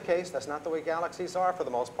 Not the case. That's not the way galaxies are for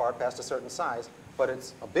the most part, past a certain size. But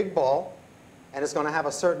it's a big ball, and it's going to have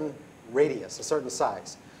a certain radius, a certain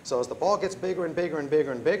size. So as the ball gets bigger and bigger and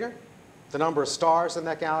bigger and bigger, the number of stars in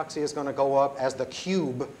that galaxy is going to go up as the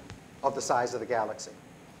cube of the size of the galaxy,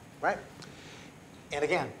 right? And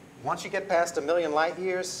again, once you get past 1 million light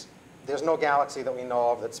years, there's no galaxy that we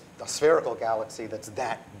know of that's a spherical galaxy that's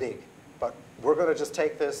that big. But we're going to just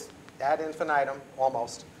take this ad infinitum,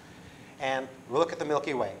 almost, and we'll look at the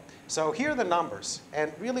Milky Way. So here are the numbers.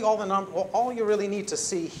 And really all you really need to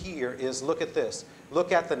see here is look at this.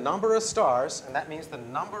 Look at the number of stars, and that means the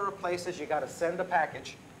number of places you got to send a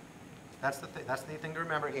package. That's the thing to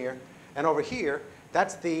remember here. And over here,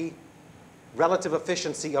 that's the relative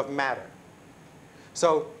efficiency of matter.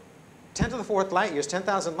 So 10 to the 4th light years,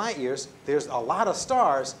 10,000 light years, there's a lot of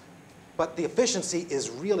stars, but the efficiency is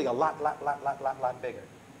really a lot bigger.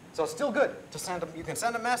 So it's still good to send you can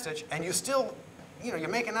send a message, and you still, you're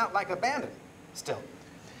making out like a bandit still.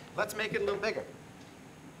 Let's make it a little bigger.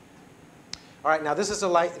 All right, now this is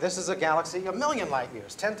a galaxy 1 million light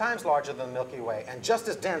years, 10 times larger than the Milky Way, and just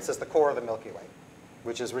as dense as the core of the Milky Way,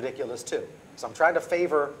 which is ridiculous too. So I'm trying to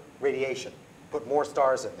favor radiation, put more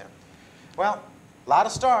stars in there. Well, a lot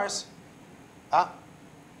of stars.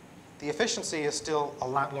 The efficiency is still a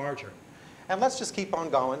lot larger. And let's just keep on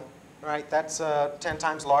going. Right? That's 10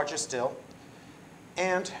 times larger still.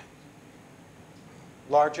 And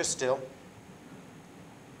larger still.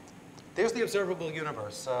 There's the observable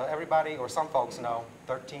universe. Everybody, or some folks know,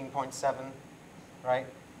 13.7, right?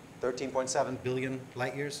 13.7 billion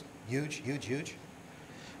light years. Huge, huge, huge.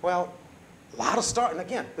 Well, a lot of stars. And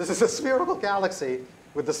again, this is a spherical galaxy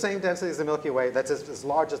with the same density as the Milky Way that's as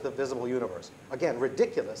large as the visible universe. Again,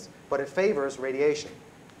 ridiculous, but it favors radiation.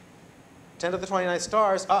 10 to the 29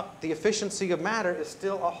 stars, the efficiency of matter is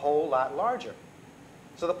still a whole lot larger.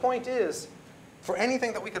 So the point is, for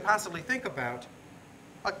anything that we could possibly think about,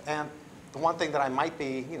 and the one thing that I might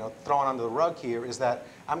be throwing under the rug here is that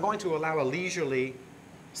I'm going to allow a leisurely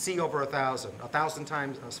c over 1,000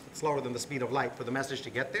 times slower than the speed of light for the message to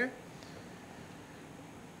get there.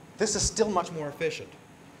 This is still much more efficient.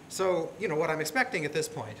 So, what I'm expecting at this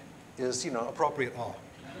point is, appropriate awe.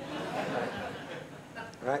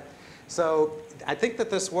 Right? So I think that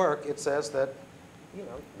this work, it says that,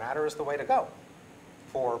 matter is the way to go.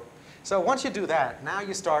 So once you do that, now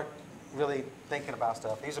you start really thinking about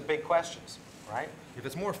stuff. These are big questions, right? If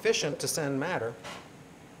it's more efficient to send matter,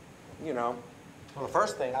 well, the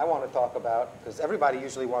first thing I want to talk about, because everybody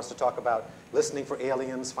usually wants to talk about listening for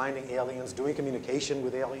aliens, finding aliens, doing communication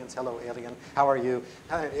with aliens. Hello, alien. How are you?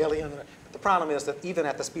 Hi, alien. But the problem is that even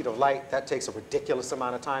at the speed of light, that takes a ridiculous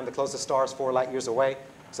amount of time. The closest star is 4 light years away.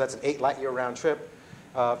 So that's an 8 light year round trip.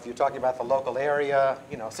 If you're talking about the local area,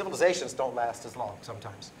 civilizations don't last as long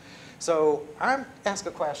sometimes. So I'm asked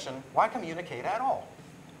a question, why communicate at all?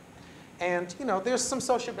 And there's some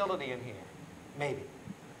sociability in here, maybe.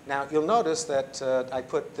 Now you'll notice that I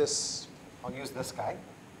put this, I'll use this guy,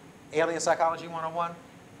 Alien Psychology 101.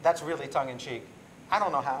 That's really tongue-in-cheek. I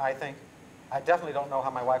don't know how I think. I definitely don't know how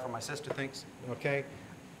my wife or my sister thinks, okay?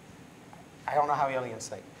 I don't know how aliens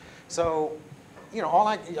think. So, you know,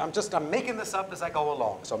 I'm making this up as I go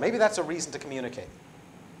along. So maybe that's a reason to communicate.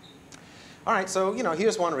 All right, so, you know,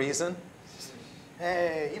 here's one reason.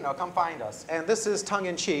 Hey, you know, come find us. And this is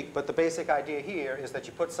tongue-in-cheek, but the basic idea here is that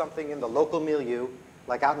you put something in the local milieu,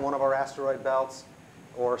 like out in one of our asteroid belts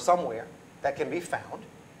or somewhere, that can be found.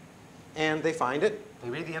 And they find it, they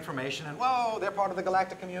read the information, and whoa, they're part of the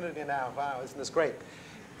galactic community now. Wow, isn't this great?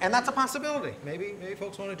 And that's a possibility. Maybe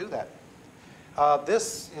folks want to do that.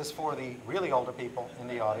 This is for the really older people in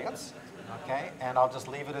the audience, okay? And I'll just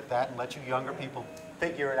leave it at that and let you younger people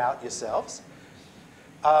figure it out yourselves.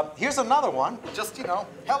 Here's another one, just, you know,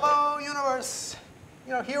 hello, universe.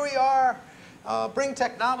 You know, here we are. Bring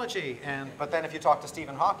technology. But then if you talk to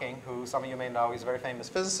Stephen Hawking, who some of you may know, he's a very famous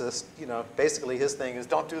physicist, you know, basically his thing is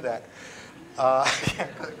don't do that,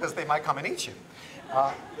 because they might come and eat you.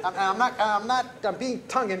 I'm being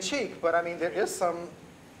tongue-in-cheek, but I mean, there is some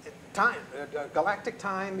time, galactic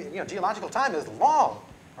time, you know, geological time is long,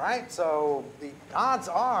 right? So the odds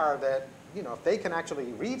are that, you know, if they can actually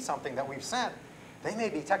read something that we've sent, they may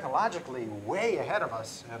be technologically way ahead of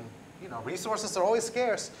us, and, you know, resources are always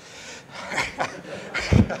scarce.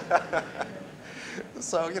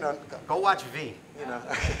 So, you know, go watch V, you know.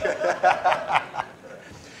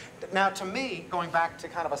 Now, to me, going back to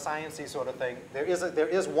kind of a science-y sort of thing, there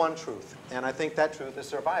is one truth, and I think that truth is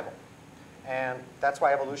survival. And that's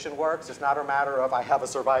why evolution works. It's not a matter of I have a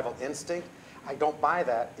survival instinct. I don't buy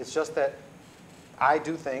that. It's just that I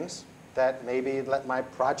do things that maybe let my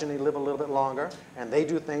progeny live a little bit longer, and they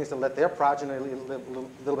do things that let their progeny live a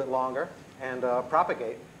little bit longer and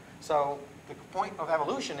propagate. So the point of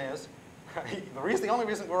evolution is, the only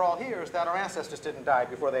reason we're all here is that our ancestors didn't die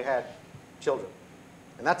before they had children.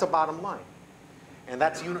 And that's a bottom line. And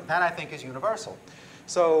that I think is universal.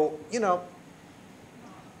 So, you know,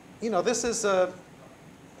 this is,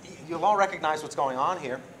 you'll all recognize what's going on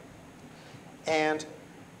here. And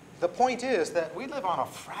the point is that we live on a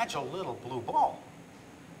fragile little blue ball.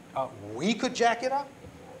 We could jack it up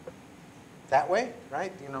that way,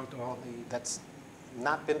 right? You know, that's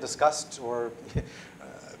not been discussed, or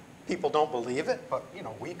people don't believe it, but, you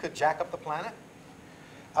know, we could jack up the planet.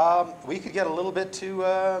 We could get a little bit too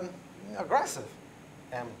aggressive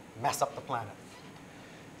and mess up the planet.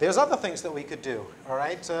 There's other things that we could do, all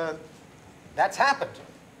right? That's happened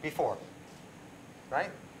before,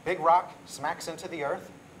 right? Big rock smacks into the Earth,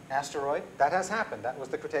 asteroid. That has happened. That was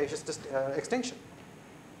the Cretaceous extinction.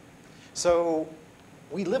 So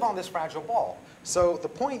we live on this fragile ball. So the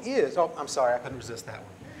point is, oh, I'm sorry, I couldn't resist that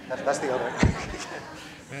one. That's the other,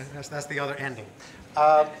 that's the other ending.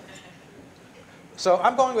 So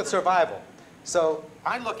I'm going with survival. So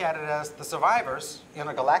I look at it as the survivors, in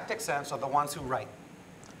a galactic sense, are the ones who write.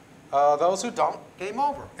 Those who don't, game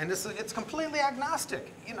over. And it's completely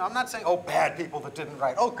agnostic. You know, I'm not saying, oh, bad people that didn't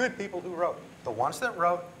write. Oh, good people who wrote. The ones that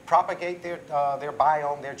wrote propagate their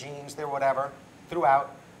biome, their genes, their whatever,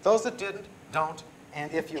 throughout. Those that didn't, don't. And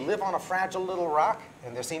if you live on a fragile little rock,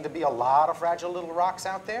 and there seem to be a lot of fragile little rocks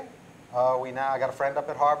out there, I got a friend up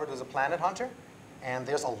at Harvard who's a planet hunter, and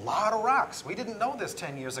there's a lot of rocks. We didn't know this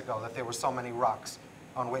 10 years ago, that there were so many rocks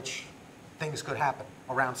on which things could happen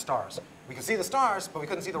around stars. We could see the stars, but we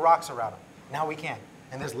couldn't see the rocks around them. Now we can,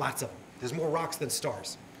 and there's lots of them. There's more rocks than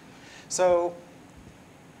stars. So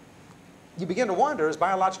you begin to wonder, is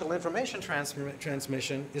biological information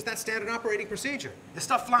transmission, is that standard operating procedure? There's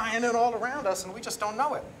stuff flying in all around us, and we just don't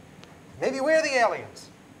know it. Maybe we're the aliens,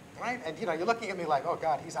 right? And you know, you're looking at me like, oh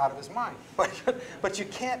God, he's out of his mind. But you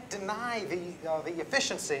can't deny the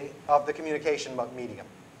efficiency of the communication medium.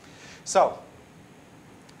 So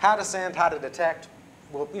how to send, how to detect.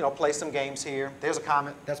 We'll, you know, play some games here. There's a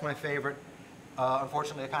comet. That's my favorite.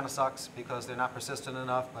 Unfortunately, it kind of sucks because they're not persistent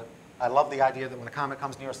enough. But I love the idea that when a comet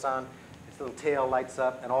comes near a sun, its little tail lights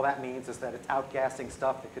up, and all that means is that it's outgassing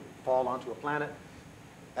stuff that could fall onto a planet.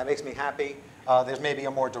 That makes me happy. There's maybe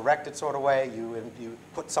a more directed sort of way. You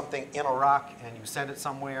put something in a rock and you send it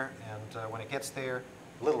somewhere, and when it gets there,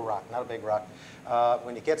 little rock, not a big rock.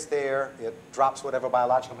 When it gets there, it drops whatever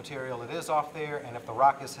biological material it is off there, and if the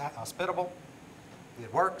rock is hospitable,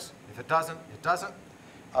 it works. If it doesn't, it doesn't.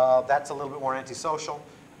 That's a little bit more antisocial,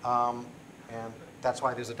 and that's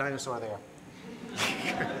why there's a dinosaur there.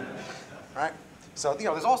 Right? So, you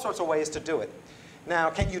know, there's all sorts of ways to do it. Now,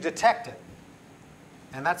 can you detect it?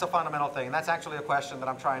 And that's a fundamental thing. And that's actually a question that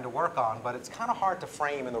I'm trying to work on, but it's kind of hard to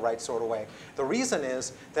frame in the right sort of way. The reason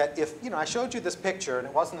is that if, you know, I showed you this picture, and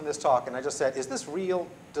it wasn't in this talk, and I just said, is this real?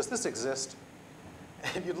 Does this exist?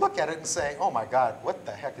 And you'd look at it and say, oh my God, what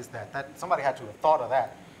the heck is that? Somebody had to have thought of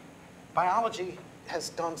that. Biology has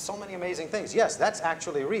done so many amazing things. Yes, that's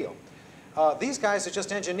actually real. These guys are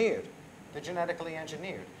just engineered. They're genetically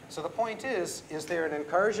engineered. So the point is there an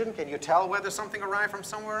incursion? Can you tell whether something arrived from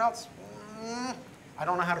somewhere else? I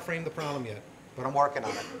don't know how to frame the problem yet, but I'm working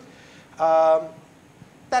on it.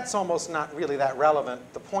 That's almost not really that relevant.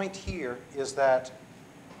 The point here is that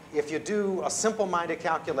if you do a simple-minded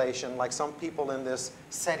calculation, like some people in this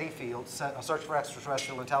SETI field, Search for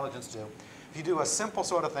Extraterrestrial Intelligence, do, if you do a simple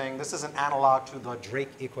sort of thing, this is an analog to the Drake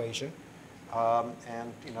equation.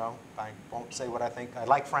 And, you know, I won't say what I think. I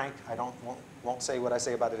like Frank. I won't say what I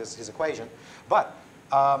say about his equation. But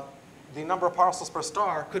the number of parcels per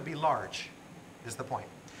star could be large, is the point.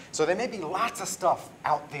 So there may be lots of stuff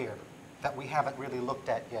out there that we haven't really looked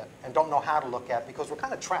at yet and don't know how to look at because we're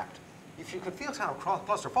kind of trapped. If you could feel kind of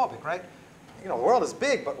claustrophobic, right? You know, the world is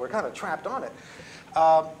big, but we're kind of trapped on it.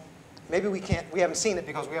 Maybe we haven't seen it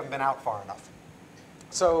because we haven't been out far enough.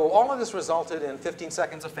 So all of this resulted in 15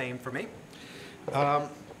 seconds of fame for me.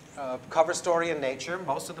 Cover story in Nature.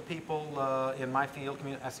 Most of the people in my field,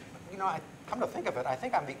 you know, come to think of it, I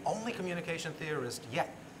think I'm the only communication theorist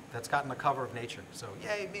yet that's gotten a cover of Nature. So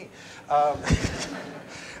yay me.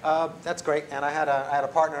 That's great. And I had a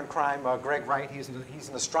partner in crime, Greg Wright. He's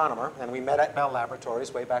an astronomer, and we met at Bell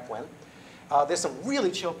Laboratories way back when. There's some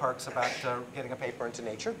really chill perks about getting a paper into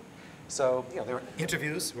Nature. So, you know, there were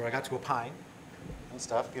interviews where I got to opine and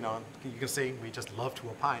stuff, you know, and you can see we just love to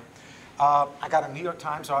opine. I got a New York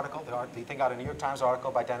Times article. The thing got a New York Times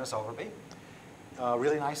article by Dennis Overby.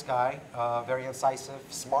 Really nice guy, very incisive,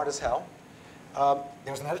 smart as hell.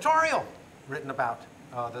 There's an editorial written about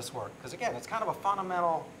this work. Because again, it's kind of a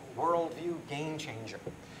fundamental worldview game changer.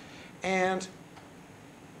 And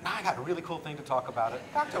now I got a really cool thing to talk about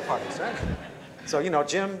at cocktail parties, right? So, you know,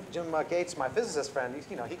 Jim Gates, my physicist friend,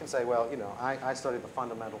 you know, he can say, well, you know, I studied the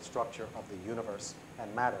fundamental structure of the universe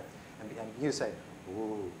and matter. And you say,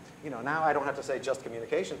 ooh. You know, now I don't have to say just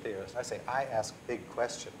communication theorist. I say I ask big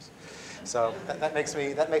questions. So that makes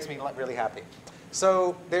me really happy.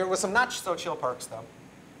 So there was some not so chill perks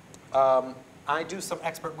though. I do some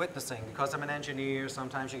expert witnessing because I'm an engineer.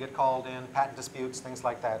 Sometimes you get called in, patent disputes, things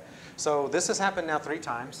like that. So this has happened now 3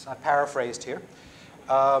 times. I paraphrased here.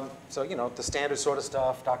 So, you know, the standard sort of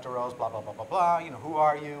stuff, Dr. Rose, blah, blah, blah, blah, blah. You know, who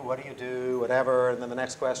are you? What do you do? Whatever. And then the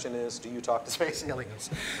next question is, do you talk to space aliens?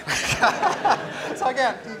 So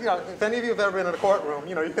again, you know, if any of you have ever been in a courtroom,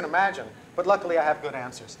 you know, you can imagine. But luckily, I have good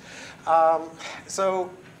answers. So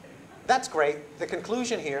that's great. The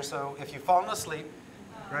conclusion here, so if you've fallen asleep,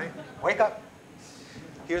 right, wake up.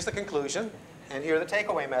 Here's the conclusion, and here are the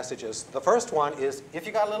takeaway messages. The first one is, if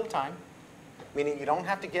you got a little time, meaning you don't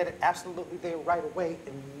have to get it absolutely there right away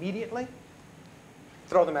immediately,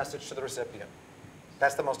 throw the message to the recipient.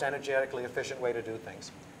 That's the most energetically efficient way to do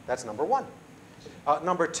things. That's number 1.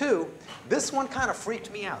 Number 2, this one kind of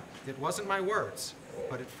freaked me out. It wasn't my words,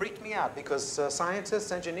 but it freaked me out because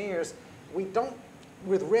scientists, engineers, we don't,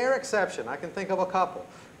 with rare exception, I can think of a couple,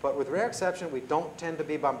 but with rare exception, we don't tend to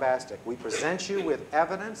be bombastic. We present you with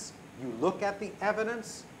evidence, you look at the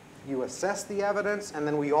evidence, you assess the evidence, and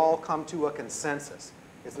then we all come to a consensus.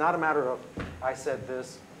 It's not a matter of, I said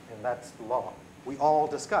this, and that's the law. We all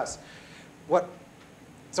discuss.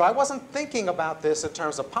 So I wasn't thinking about this in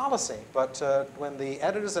terms of policy, but when the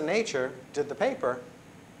editors of Nature did the paper,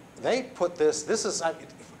 they put this is,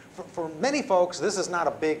 for many folks, this is not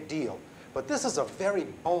a big deal, but this is a very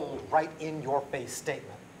bold, right-in-your-face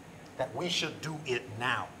statement that we should do it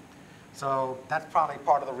now. So that's probably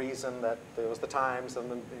part of the reason that there was the Times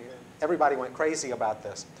and then everybody went crazy about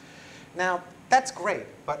this. Now, that's great,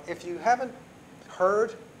 but if you haven't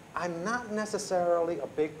heard, I'm not necessarily a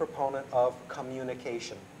big proponent of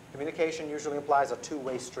communication. Communication usually implies a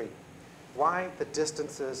two-way street. Why the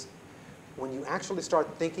distances? When you actually start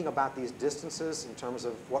thinking about these distances in terms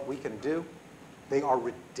of what we can do, they are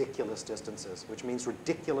ridiculous distances, which means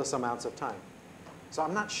ridiculous amounts of time. So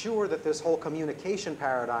I'm not sure that this whole communication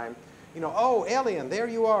paradigm, you know, oh, alien, there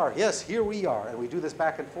you are. Yes, here we are. And we do this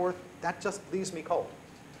back and forth. That just leaves me cold.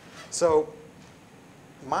 So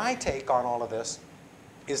my take on all of this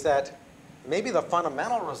is that maybe the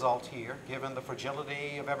fundamental result here, given the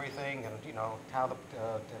fragility of everything and, you know,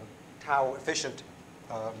 how efficient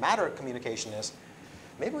matter communication is,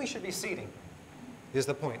 maybe we should be seeding, is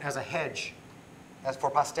the point, as a hedge, as for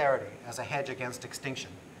posterity, as a hedge against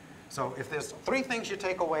extinction. So if there's 3 things you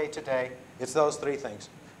take away today, it's those 3 things.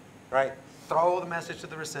 Right? Throw the message to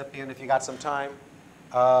the recipient if you got some time.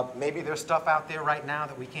 Maybe there's stuff out there right now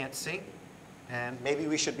that we can't see, and maybe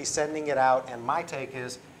we should be sending it out. And my take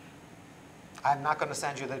is, I'm not going to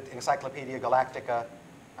send you the Encyclopedia Galactica.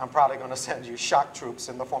 I'm probably going to send you shock troops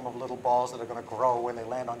in the form of little balls that are going to grow when they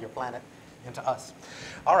land on your planet. into us.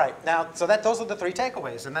 All right, now, so those are the three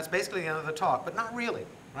takeaways, and that's basically the end of the talk, but not really,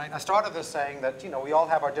 right? I started this saying that, we all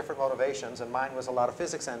have our different motivations, and mine was a lot of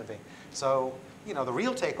physics envy. So, the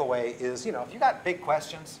real takeaway is, if you got big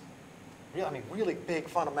questions, really big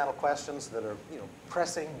fundamental questions that are,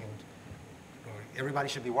 pressing and everybody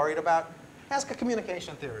should be worried about, ask a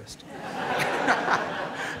communication theorist.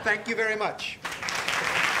 Thank you very much.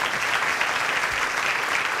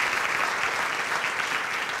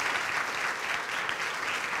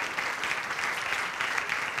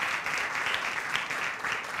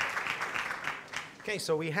 Okay,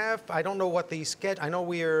 so we have, I don't know what the schedule, I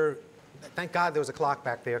know thank God there was a clock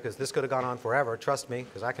back there because this could have gone on forever, trust me,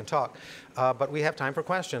 because I can talk. But we have time for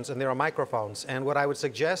questions, and there are microphones. And what I would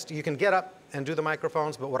suggest, you can get up and do the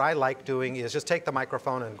microphones, but what I like doing is just take the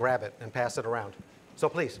microphone and grab it and pass it around. So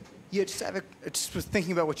please. Yeah, I just was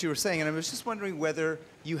thinking about what you were saying, and I was just wondering whether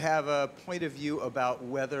you have a point of view about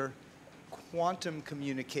whether quantum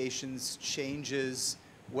communications changes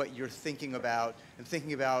what you're thinking about, and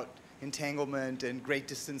thinking about entanglement and great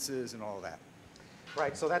distances and all of that.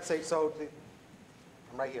 Right, so I'm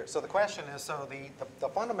right here. So the question is, the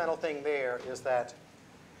fundamental thing there is that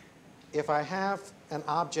if I have an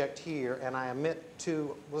object here and I emit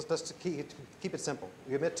two, let's keep it simple.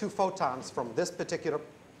 You emit two photons from this particular,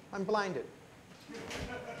 I'm blinded.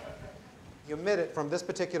 You emit it from this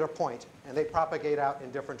particular point and they propagate out in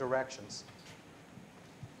different directions.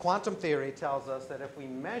 Quantum theory tells us that if we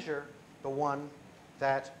measure the one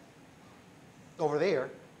that over there,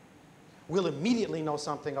 we'll immediately know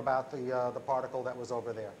something about the particle that was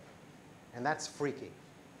over there. And that's freaky,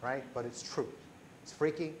 right? But it's true. It's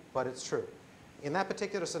freaky, but it's true. In that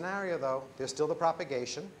particular scenario, though, there's still the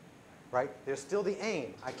propagation, right? There's still the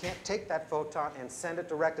aim. I can't take that photon and send it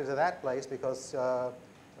directly to that place because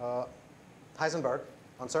Heisenberg,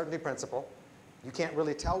 uncertainty principle, you can't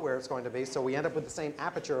really tell where it's going to be, so we end up with the same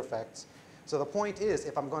aperture effects. So the point is,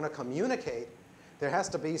 if I'm going to communicate, there has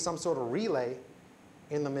to be some sort of relay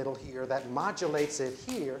in the middle here that modulates it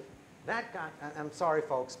here. That guy, I'm sorry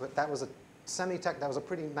folks, but that was a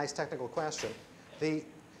pretty nice technical question. I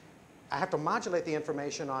have to modulate the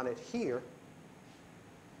information on it here,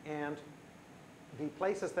 and the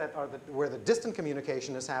places that are where the distant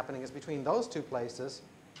communication is happening is between those two places.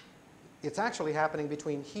 It's actually happening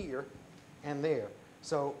between here and there.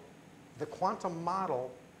 So the quantum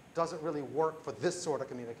model doesn't really work for this sort of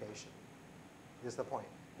communication, is the point.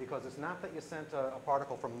 Because it's not that you sent a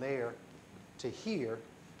particle from there to here,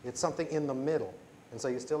 it's something in the middle. And so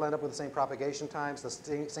you still end up with the same propagation times, the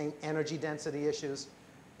same energy density issues.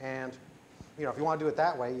 And if you want to do it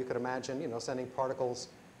that way, you could imagine sending particles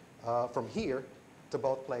from here to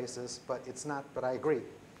both places, but it's not, but I agree.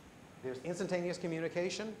 There's instantaneous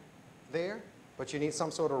communication there, but you need some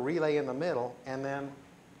sort of relay in the middle, and then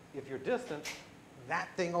if you're distant, that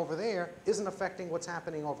thing over there isn't affecting what's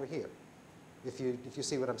happening over here. If you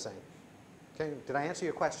see what I'm saying. Okay, did I answer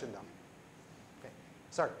your question though? Okay,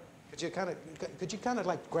 sorry. Could you kind of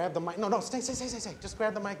like grab the mic? No, stay. Just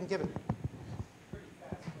grab the mic and give it.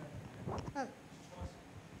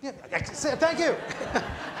 Yeah, thank you.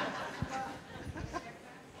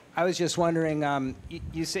 I was just wondering,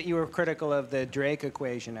 you said you were critical of the Drake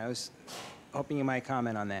equation. I was hoping you might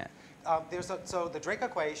comment on that. So the Drake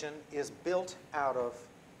equation is built out of,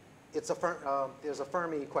 there's a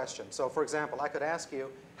Fermi question. So for example, I could ask you,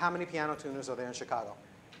 how many piano tuners are there in Chicago?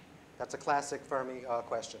 That's a classic Fermi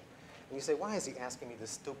question. And you say, why is he asking me this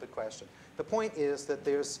stupid question? The point is that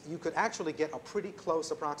you could actually get a pretty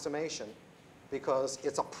close approximation because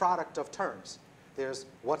it's a product of terms. There's,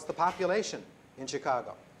 what's the population in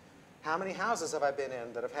Chicago? How many houses have I been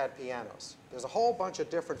in that have had pianos? There's a whole bunch of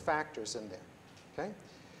different factors in there, okay?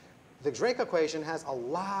 The Drake equation has a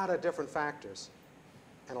lot of different factors,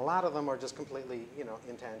 and a lot of them are just completely,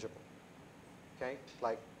 intangible, okay?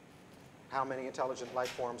 Like, how many intelligent life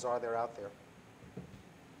forms are there out there?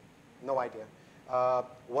 No idea.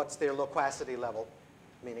 What's their loquacity level?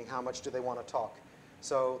 Meaning, how much do they want to talk?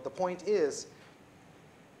 So the point is,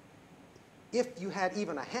 if you had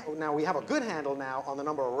even a handle, now we have a good handle now on the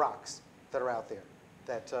number of rocks that are out there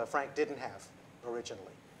that Frank didn't have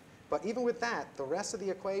originally. But even with that, the rest of the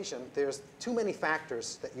equation, there's too many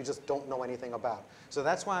factors that you just don't know anything about. So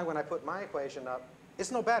that's why when I put my equation up,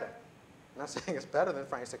 it's no better. I'm not saying it's better than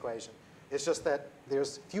Frank's equation. It's just that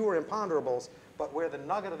there's fewer imponderables, but where the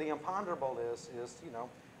nugget of the imponderable is,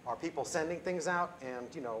 are people sending things out and,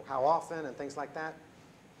 how often and things like that.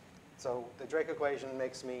 So the Drake equation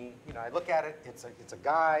makes me, I look at it, it's a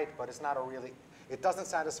guide, but it's not a really, it doesn't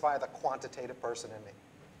satisfy the quantitative person in me.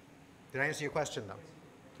 Did I answer your question, though?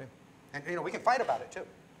 Okay. And, we can fight about it, too.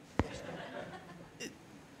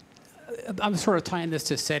 I'm sort of tying this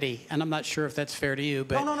to SETI, and I'm not sure if that's fair to you,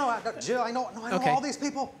 but No, Jill, I know Okay. all these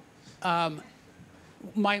people.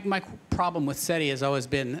 my problem with SETI has always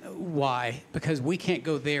been why? Because we can't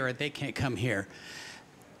go there and they can't come here.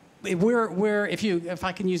 If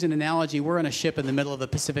I can use an analogy, we're on a ship in the middle of the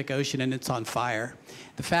Pacific Ocean and it's on fire.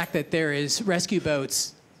 The fact that there is rescue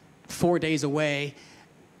boats 4 days away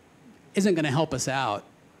isn't going to help us out.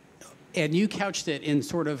 And you couched it in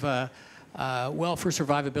sort of well, for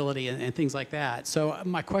survivability and things like that. So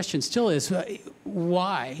my question still is,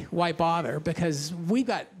 why? Why bother? Because we've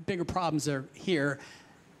got bigger problems here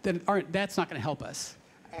that's not going to help us.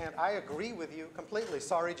 And I agree with you completely.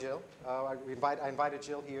 Sorry, Jill. I invited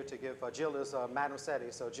Jill here to give. Jill is Madam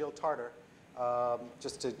SETI, so Jill Tarter,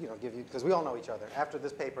 just to give you, because we all know each other. After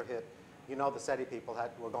this paper hit, the SETI people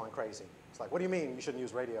were going crazy. It's like, what do you mean you shouldn't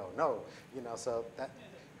use radio? No, so that.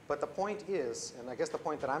 But the point is, and I guess the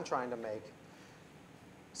point that I'm trying to make.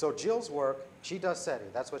 So Jill's work, she does SETI.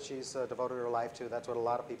 That's what she's devoted her life to. That's what a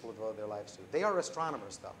lot of people devote their lives to. They are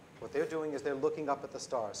astronomers, though. What they're doing is they're looking up at the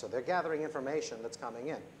stars. So they're gathering information that's coming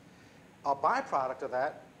in. A byproduct of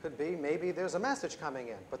that could be maybe there's a message coming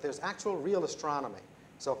in, but there's actual real astronomy.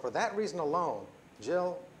 So for that reason alone,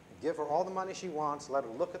 Jill, give her all the money she wants, let her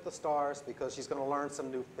look at the stars, because she's going to learn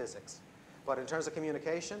some new physics. But in terms of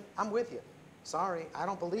communication, I'm with you. Sorry, I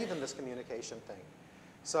don't believe in this communication thing.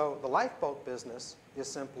 So the lifeboat business is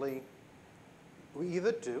simply, we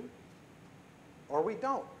either do or we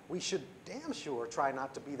don't. We should damn sure try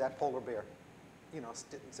not to be that polar bear,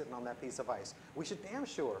 sitting on that piece of ice. We should damn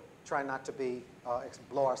sure try not to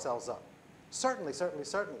blow ourselves up. Certainly, certainly,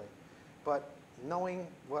 certainly. But knowing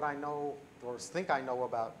what I know or think I know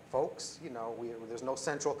about folks, there's no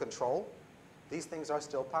central control. These things are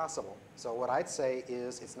still possible. So what I'd say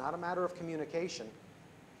is it's not a matter of communication.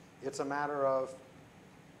 It's a matter of,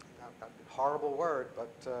 a horrible word,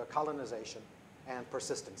 but colonization and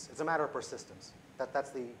persistence. It's a matter of persistence.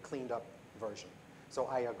 That's the cleaned up version. So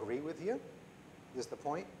I agree with you, is the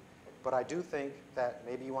point. But I do think that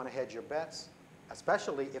maybe you want to hedge your bets,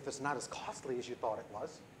 especially if it's not as costly as you thought it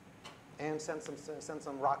was, and send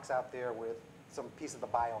some rocks out there with some piece of the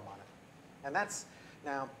biome on it. And that's,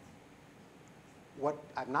 now,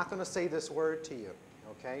 I'm not going to say this word to you,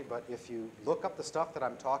 okay? But if you look up the stuff that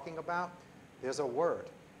I'm talking about, there's a word.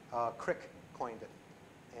 Crick coined it.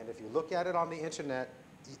 And if you look at it on the internet,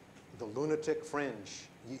 the lunatic fringe,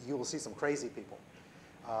 you will see some crazy people.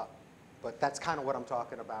 But that's kind of what I'm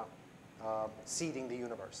talking about, seeding the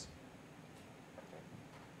universe.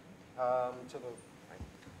 Okay. To the right.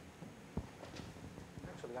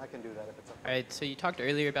 Actually, I can do that if it's okay. All right, so you talked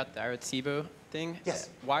earlier about the Arecibo thing. Yes.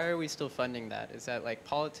 Why are we still funding that? Is that like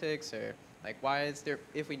politics, or like why is there,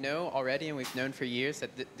 if we know already and we've known for years that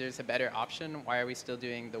there's a better option, why are we still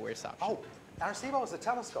doing the worst option? Oh, Arecibo is a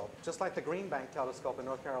telescope, just like the Green Bank telescope in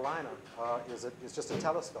North Carolina is just a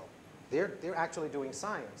telescope. They're actually doing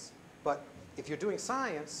science. But if you're doing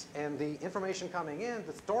science and the information coming in,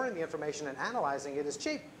 storing the information and analyzing it is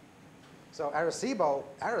cheap. So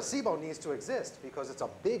Arecibo needs to exist because it's a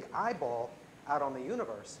big eyeball out on the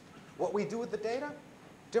universe. What we do with the data,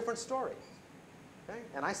 different story. Okay?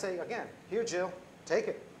 And I say, again, here, Jill, take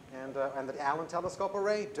it. And the Allen Telescope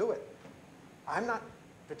Array, do it. I'm not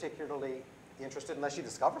particularly interested unless you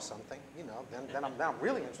discover something, then I'm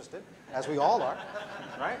really interested, as we all are,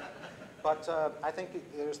 right? But I think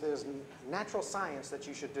there's natural science that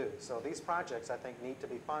you should do. So these projects, I think, need to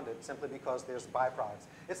be funded simply because there's byproducts.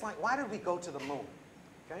 It's like, why did we go to the moon?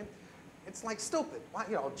 Okay? It's like stupid. Why,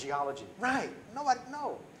 geology. Right.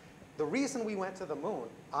 No. The reason we went to the moon,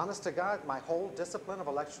 honest to God, my whole discipline of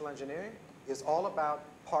electrical engineering is all about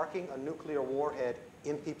parking a nuclear warhead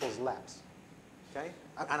in people's laps. Okay?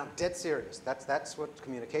 And I'm dead serious. That's what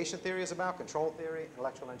communication theory is about, control theory, and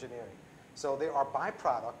electrical engineering. So there are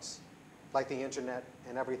byproducts, like the internet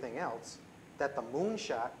and everything else, that the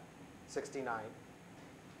moonshot, 69,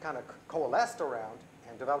 kind of coalesced around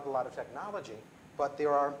and developed a lot of technology, but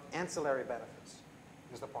there are ancillary benefits,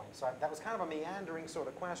 is the point. So that was kind of a meandering sort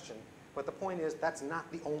of question, but the point is that's not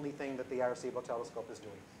the only thing that the Arecibo telescope is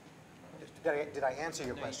doing. Did I answer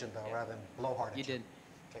your question, though, rather than blowhard at you? You did.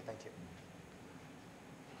 Okay, thank you.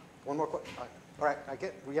 One more question. All right,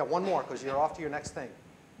 we got one more because you're off to your next thing.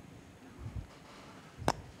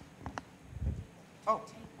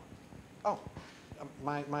 Oh,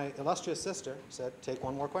 my illustrious sister said, take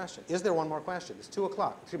one more question. Is there one more question? It's 2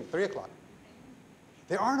 o'clock, excuse me, 3 o'clock.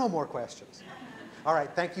 There are no more questions. All right,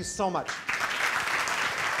 thank you so much.